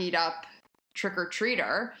 khaki-ed up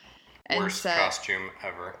trick-or-treater. And Worst costume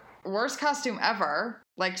ever. Worst costume ever.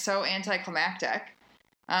 Like, so anticlimactic.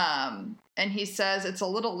 And he says, "It's a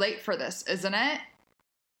little late for this, isn't it?"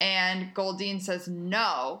 And Goldine says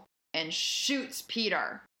no and shoots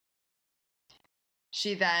Peter.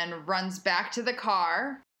 She then runs back to the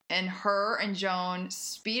car, and her and Joan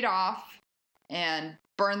speed off and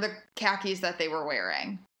burn the khakis that they were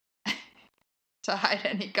wearing to hide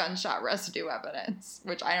any gunshot residue evidence,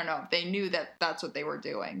 which I don't know if they knew that that's what they were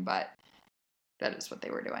doing, but that is what they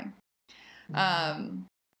were doing.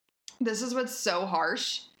 This is what's so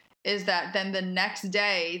harsh, is that then the next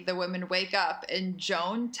day, the women wake up and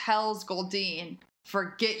Joan tells Goldine,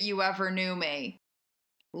 "Forget you ever knew me,"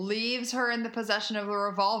 leaves her in the possession of the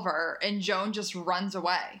revolver, and Joan just runs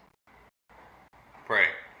away.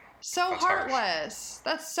 Right. So That's heartless. Harsh.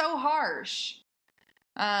 That's so harsh.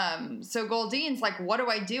 So Goldine's like, "What do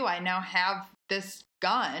I do? I now have this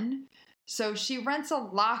gun." So she rents a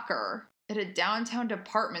locker at a downtown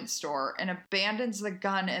department store and abandons the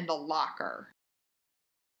gun in the locker.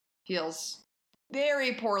 Feels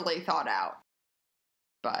very poorly thought out.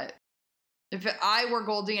 But if I were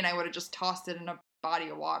Goldine, I would have just tossed it in a body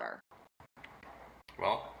of water.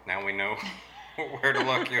 Well, now we know where to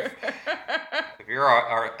look if you're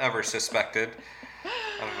are ever suspected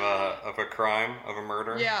of a crime, of a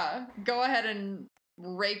murder. Yeah, go ahead and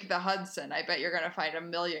rake the Hudson. I bet you're going to find 1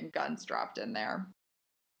 million guns dropped in there.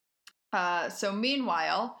 So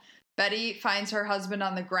meanwhile, Betty finds her husband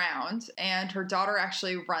on the ground, and her daughter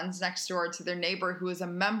actually runs next door to their neighbor who is a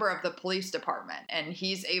member of the police department, and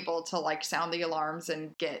he's able to, like, sound the alarms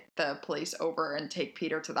and get the police over and take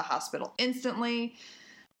Peter to the hospital instantly,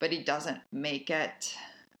 but he doesn't make it.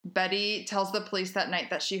 Betty tells the police that night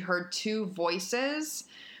that she heard 2 voices.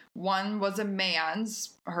 One was a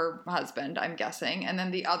man's, her husband, I'm guessing, and then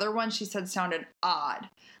the other one she said sounded odd,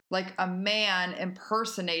 like a man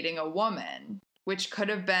impersonating a woman, which could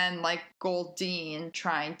have been like Goldine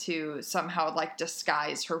trying to somehow like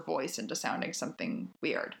disguise her voice into sounding something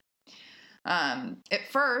weird. At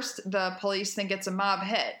first, the police think it's a mob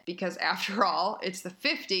hit because, after all, it's the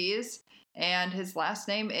 50s and his last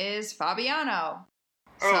name is Fabiano.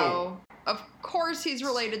 Oh. So, of course, he's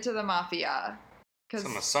related to the mafia.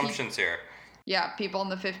 Some assumptions here. Yeah, people in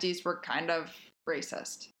the 50s were kind of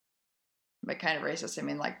racist. By kind of racist, I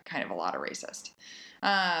mean like kind of a lot of racist.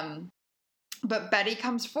 But Betty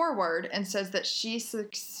comes forward and says that she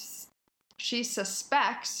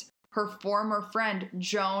suspects her former friend,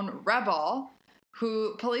 Joan Rebel,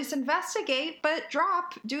 who police investigate but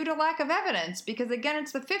drop due to lack of evidence because, again,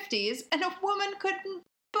 it's the 50s and a woman couldn't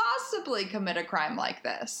possibly commit a crime like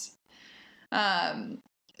this.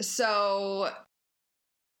 So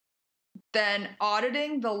then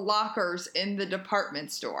auditing the lockers in the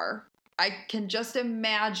department store, I can just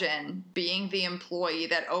imagine being the employee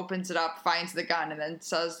that opens it up, finds the gun, and then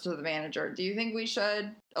says to the manager, "Do you think we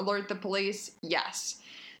should alert the police?" Yes.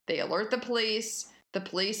 They alert the police. The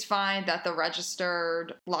police find that the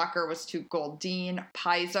registered locker was to Goldine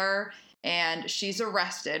Pizer, and she's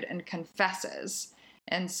arrested and confesses.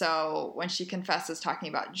 And so when she confesses talking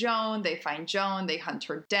about Joan, they find Joan, they hunt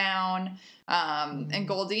her down. And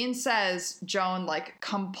Goldine says Joan, like,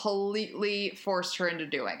 completely forced her into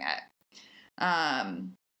doing it.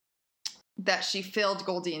 That she filled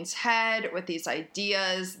Goldine's head with these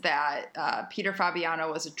ideas that Peter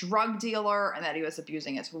Fabiano was a drug dealer and that he was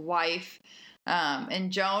abusing his wife.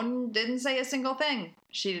 And Joan didn't say a single thing.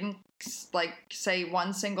 She didn't, like, say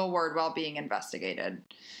one single word while being investigated.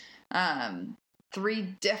 3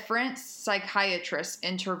 different psychiatrists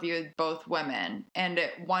interviewed both women. And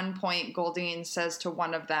at one point, Goldine says to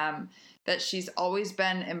one of them that she's always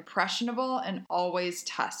been impressionable and always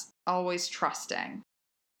trusting.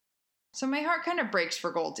 So my heart kind of breaks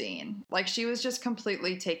for Goldine. Like, she was just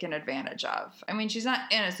completely taken advantage of. I mean, she's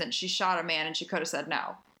not innocent. She shot a man and she could have said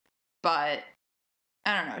no. But,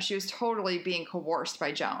 I don't know. She was totally being coerced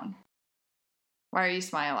by Joan. Why are you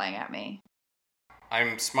smiling at me?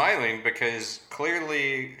 I'm smiling because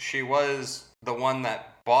clearly she was the one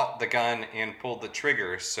that bought the gun and pulled the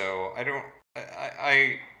trigger. So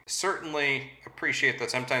I certainly appreciate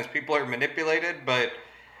that sometimes people are manipulated, but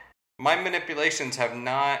my manipulations have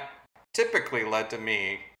not typically led to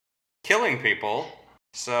me killing people.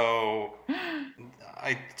 So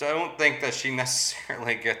I don't think that she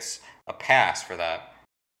necessarily gets a pass for that.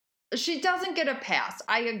 She doesn't get a pass.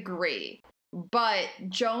 I agree. But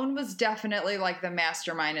Joan was definitely like the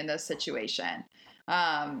mastermind in this situation.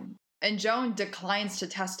 And Joan declines to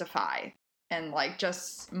testify and like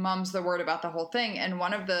just mums the word about the whole thing. And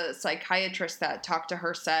one of the psychiatrists that talked to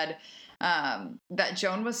her said that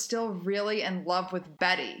Joan was still really in love with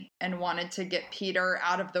Betty and wanted to get Peter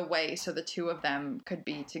out of the way so the two of them could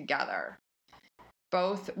be together.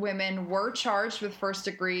 Both women were charged with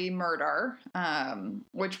first-degree murder,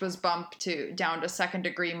 which was bumped down to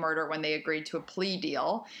second-degree murder when they agreed to a plea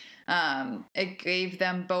deal. It gave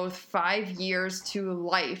them both 5 years to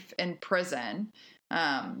life in prison.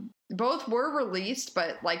 Both were released,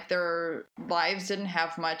 but like their lives didn't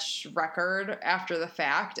have much record after the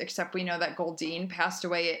fact, except we know that Goldine passed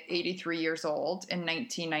away at 83 years old in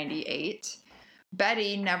 1998.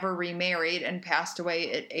 Betty never remarried and passed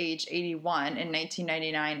away at age 81 in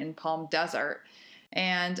 1999 in Palm Desert.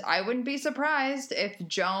 And I wouldn't be surprised if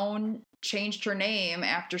Joan changed her name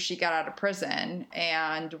after she got out of prison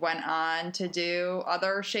and went on to do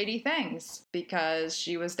other shady things because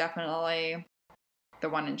she was definitely the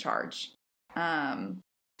one in charge. I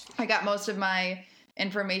got most of my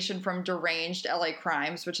information from Deranged LA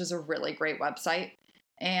Crimes, which is a really great website,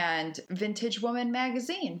 and Vintage Woman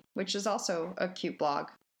Magazine, which is also a cute blog.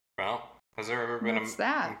 Well, has there ever been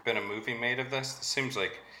a movie made of this? It seems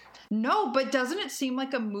like... No, but doesn't it seem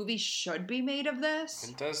like a movie should be made of this?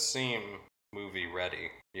 It does seem movie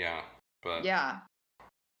ready, yeah. But yeah.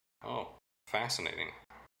 Oh, fascinating.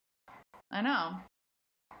 I know.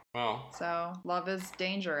 Well. So, love is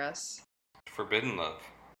dangerous. Forbidden love.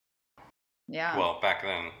 Yeah. Well, back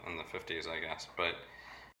then, in the 50s, I guess. But,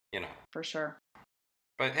 you know. For sure.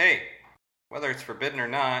 But hey, whether it's forbidden or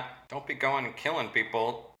not, don't be going and killing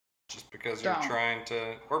people just because you're trying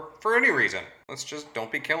to, or for any reason.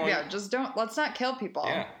 Don't be killing. Yeah, let's not kill people.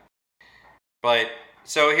 Yeah. But,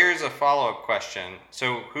 so here's a follow-up question.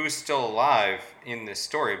 So who's still alive in this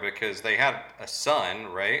story? Because they had a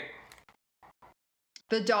son, right?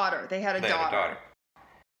 The daughter. They had a daughter.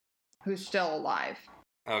 Who's still alive.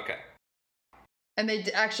 Okay. And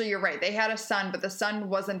actually, you're right. They had a son, but the son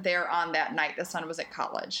wasn't there on that night. The son was at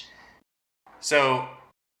college. So,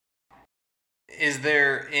 was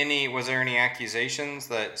there any accusations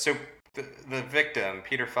that, so the victim,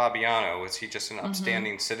 Peter Fabiano, was he just an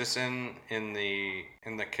upstanding citizen in the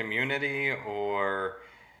community, or?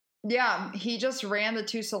 Yeah, he just ran the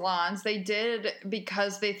two salons. They did,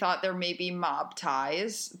 because they thought there may be mob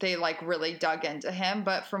ties, they like really dug into him.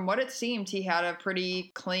 But from what it seemed, he had a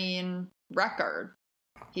pretty clean record.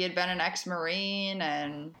 He had been an ex-Marine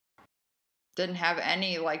and didn't have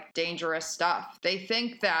any like dangerous stuff. They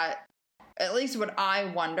think that, at least what I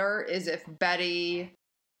wonder is if Betty,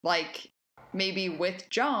 like maybe with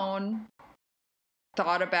Joan,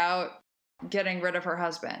 thought about getting rid of her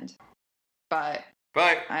husband. But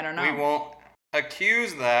I don't know. We won't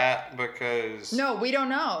accuse that because... No, we don't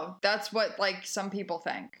know. That's what like some people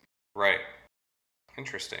think. Right.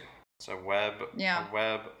 Interesting. It's a web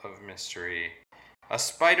of mystery. A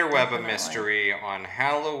spider web of mystery on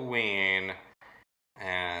Halloween,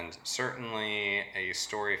 and certainly a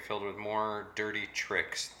story filled with more dirty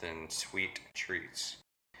tricks than sweet treats.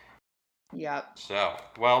 Yep. So,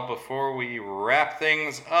 well, before we wrap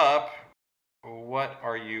things up, what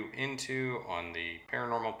are you into on the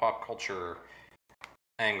paranormal pop culture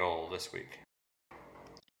angle this week?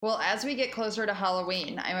 Well, as we get closer to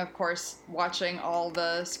Halloween, I'm, of course, watching all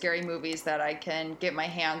the scary movies that I can get my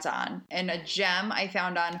hands on. And a gem I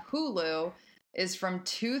found on Hulu is from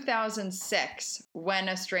 2006, When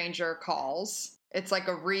a Stranger Calls. It's like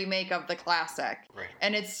a remake of the classic. Right.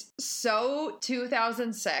 And it's so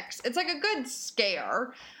 2006. It's like a good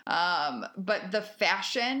scare. But the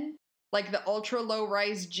fashion, like the ultra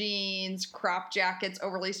low-rise jeans, crop jackets,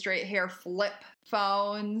 overly straight hair, flip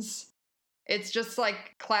phones... It's just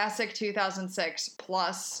like classic 2006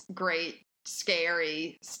 plus great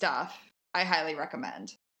scary stuff. I highly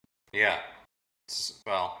recommend. Yeah.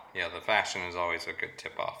 The fashion is always a good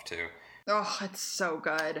tip-off, too. Oh, it's so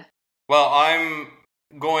good. Well, I'm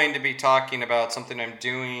going to be talking about something I'm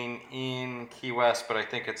doing in Key West, but I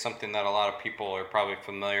think it's something that a lot of people are probably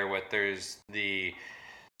familiar with. There's the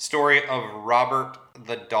story of Robert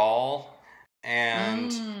the Doll.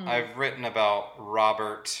 And I've written about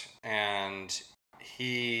Robert, and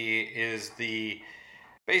he is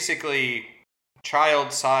basically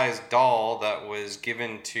child-sized doll that was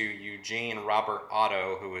given to Eugene Robert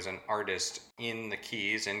Otto, who was an artist in the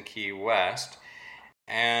Keys, in Key West.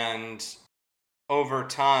 And over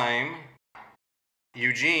time,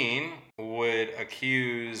 Eugene would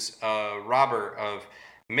accuse Robert of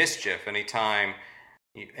mischief anytime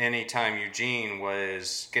Eugene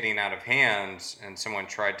was getting out of hand and someone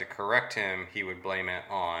tried to correct him, he would blame it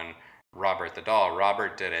on Robert the doll.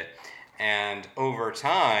 Robert did it. And over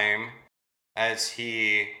time, as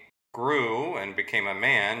he grew and became a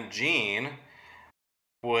man, Gene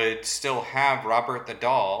would still have Robert the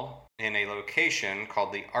doll in a location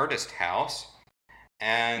called the Artist House.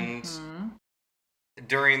 And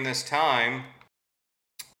during this time,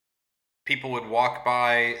 people would walk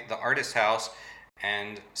by the Artist House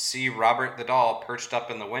and see Robert the doll perched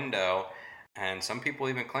up in the window. And some people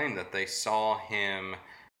even claim that they saw him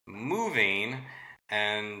moving,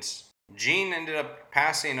 and Gene ended up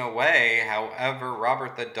passing away. However,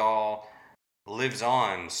 Robert the doll lives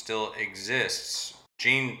on, still exists.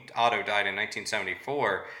 Gene Otto died in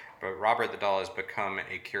 1974, but Robert the doll has become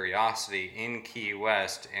a curiosity in Key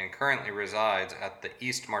West and currently resides at the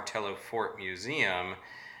East Martello Fort Museum,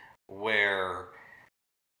 where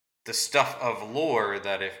the stuff of lore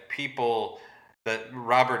that that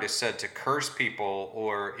Robert is said to curse people,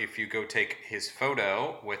 or if you go take his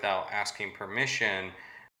photo without asking permission,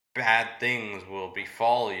 bad things will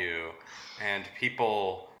befall you. And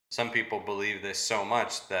some people believe this so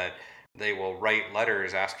much that they will write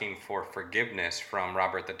letters asking for forgiveness from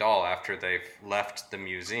Robert the doll after they've left the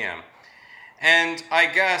museum. And I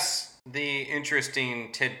guess the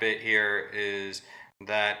interesting tidbit here is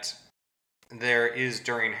that there is,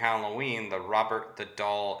 during Halloween, the Robert the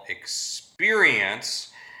doll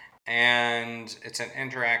experience, and it's an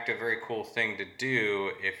interactive, very cool thing to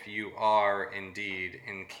do if you are indeed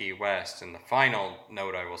in Key West. And the final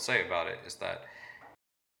note I will say about it is that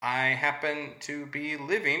I happen to be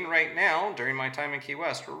living right now, during my time in Key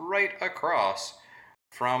West, right across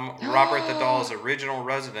from Robert the doll's original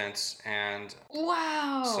residence. And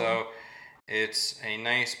wow! So it's a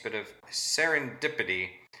nice bit of serendipity.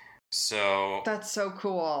 So that's so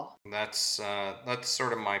cool. That's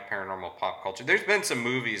sort of my paranormal pop culture. There's been some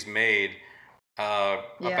movies made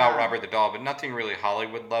about Robert the doll, but nothing really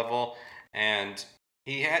Hollywood level. And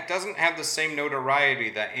he doesn't have the same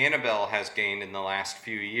notoriety that Annabelle has gained in the last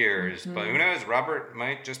few years. But who knows? Robert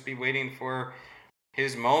might just be waiting for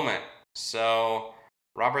his moment. So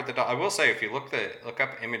Robert the doll. I will say, if you look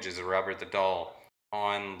up images of Robert the doll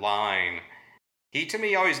online, he, to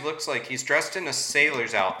me, always looks like he's dressed in a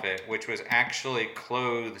sailor's outfit, which was actually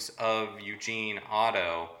clothes of Eugene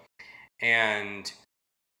Otto. And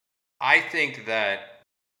I think that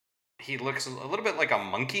he looks a little bit like a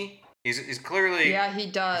monkey. He's clearly... Yeah, he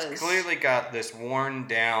does. He's clearly got this worn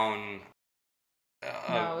down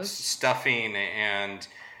stuffing and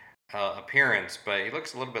appearance, but he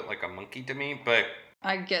looks a little bit like a monkey to me. But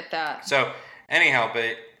I get that. So, anyhow,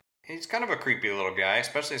 but he's kind of a creepy little guy,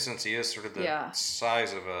 especially since he is sort of the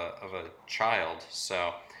size of a child.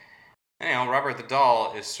 So, anyhow, Robert the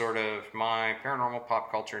doll is sort of my paranormal pop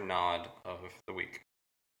culture nod of the week.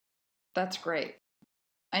 That's great.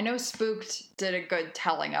 I know Spooked did a good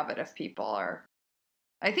telling of it if people are...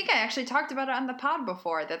 I think I actually talked about it on the pod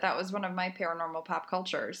before, that was one of my paranormal pop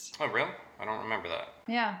cultures. Oh, really? I don't remember that.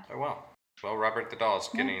 Yeah. Oh, well. Well, Robert the doll is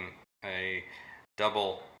getting a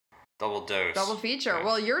double dose. Double feature. Yeah.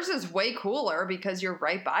 Well, yours is way cooler because you're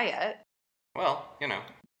right by it. Well,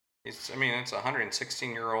 it's a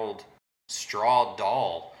 116-year-old straw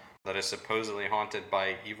doll that is supposedly haunted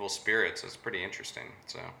by evil spirits. It's pretty interesting.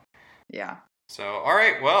 So. Yeah. So, all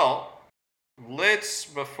right. Well,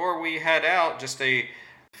 before we head out,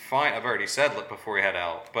 I've already said before we head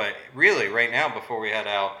out, but really right now before we head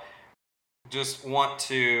out, just want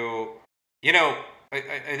to,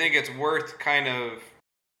 I think it's worth kind of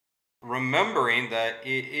remembering that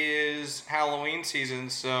it is Halloween season,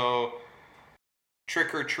 so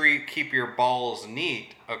trick or treat, keep your balls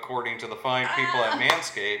neat, according to the fine people at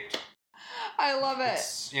Manscaped. I love it.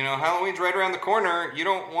 Halloween's right around the corner. You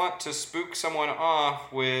don't want to spook someone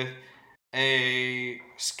off with a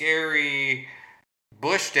scary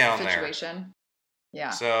bush down situation.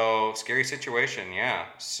 Yeah. So, scary situation, yeah.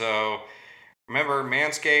 So, remember,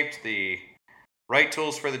 Manscaped, the right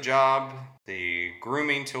tools for the job, the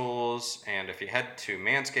grooming tools, and if you head to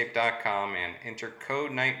manscaped.com and enter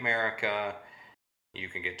code NIGHTMARICA, you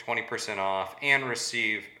can get 20% off and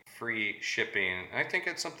receive free shipping. I think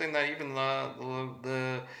it's something that even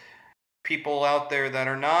the people out there that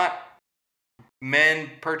are not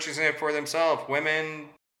men purchasing it for themselves, women,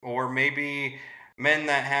 or maybe men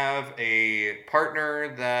that have a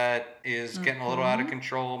partner that is getting a little out of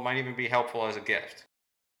control might even be helpful as a gift.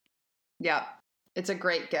 Yeah, it's a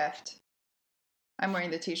great gift. I'm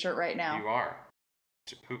wearing the t-shirt right now. You are.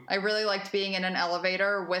 I really liked being in an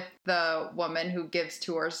elevator with the woman who gives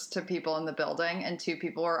tours to people in the building, and 2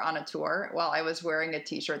 people were on a tour while I was wearing a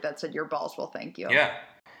t-shirt that said, "Your balls will thank you." Yeah.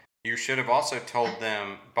 You should have also told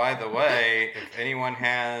them, by the way, if anyone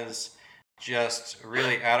has just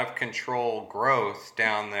really out of control growth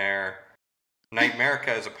down there,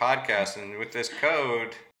 Nightmerica is a podcast, and with this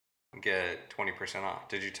code, you get 20% off.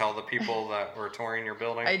 Did you tell the people that were touring your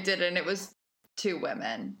building? I didn't. It was 2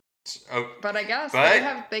 women. Oh, but I guess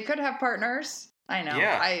they could have partners. I know.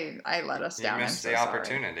 Yeah. I let us down. You missed the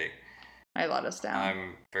opportunity. I let us down.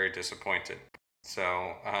 I'm very disappointed.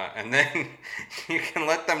 So, and then you can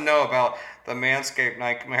let them know about the Manscaped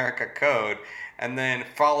Nightmerica code, and then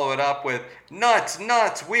follow it up with nuts,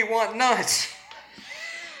 we want nuts.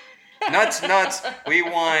 nuts, we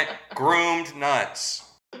want groomed nuts.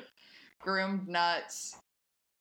 Groomed nuts.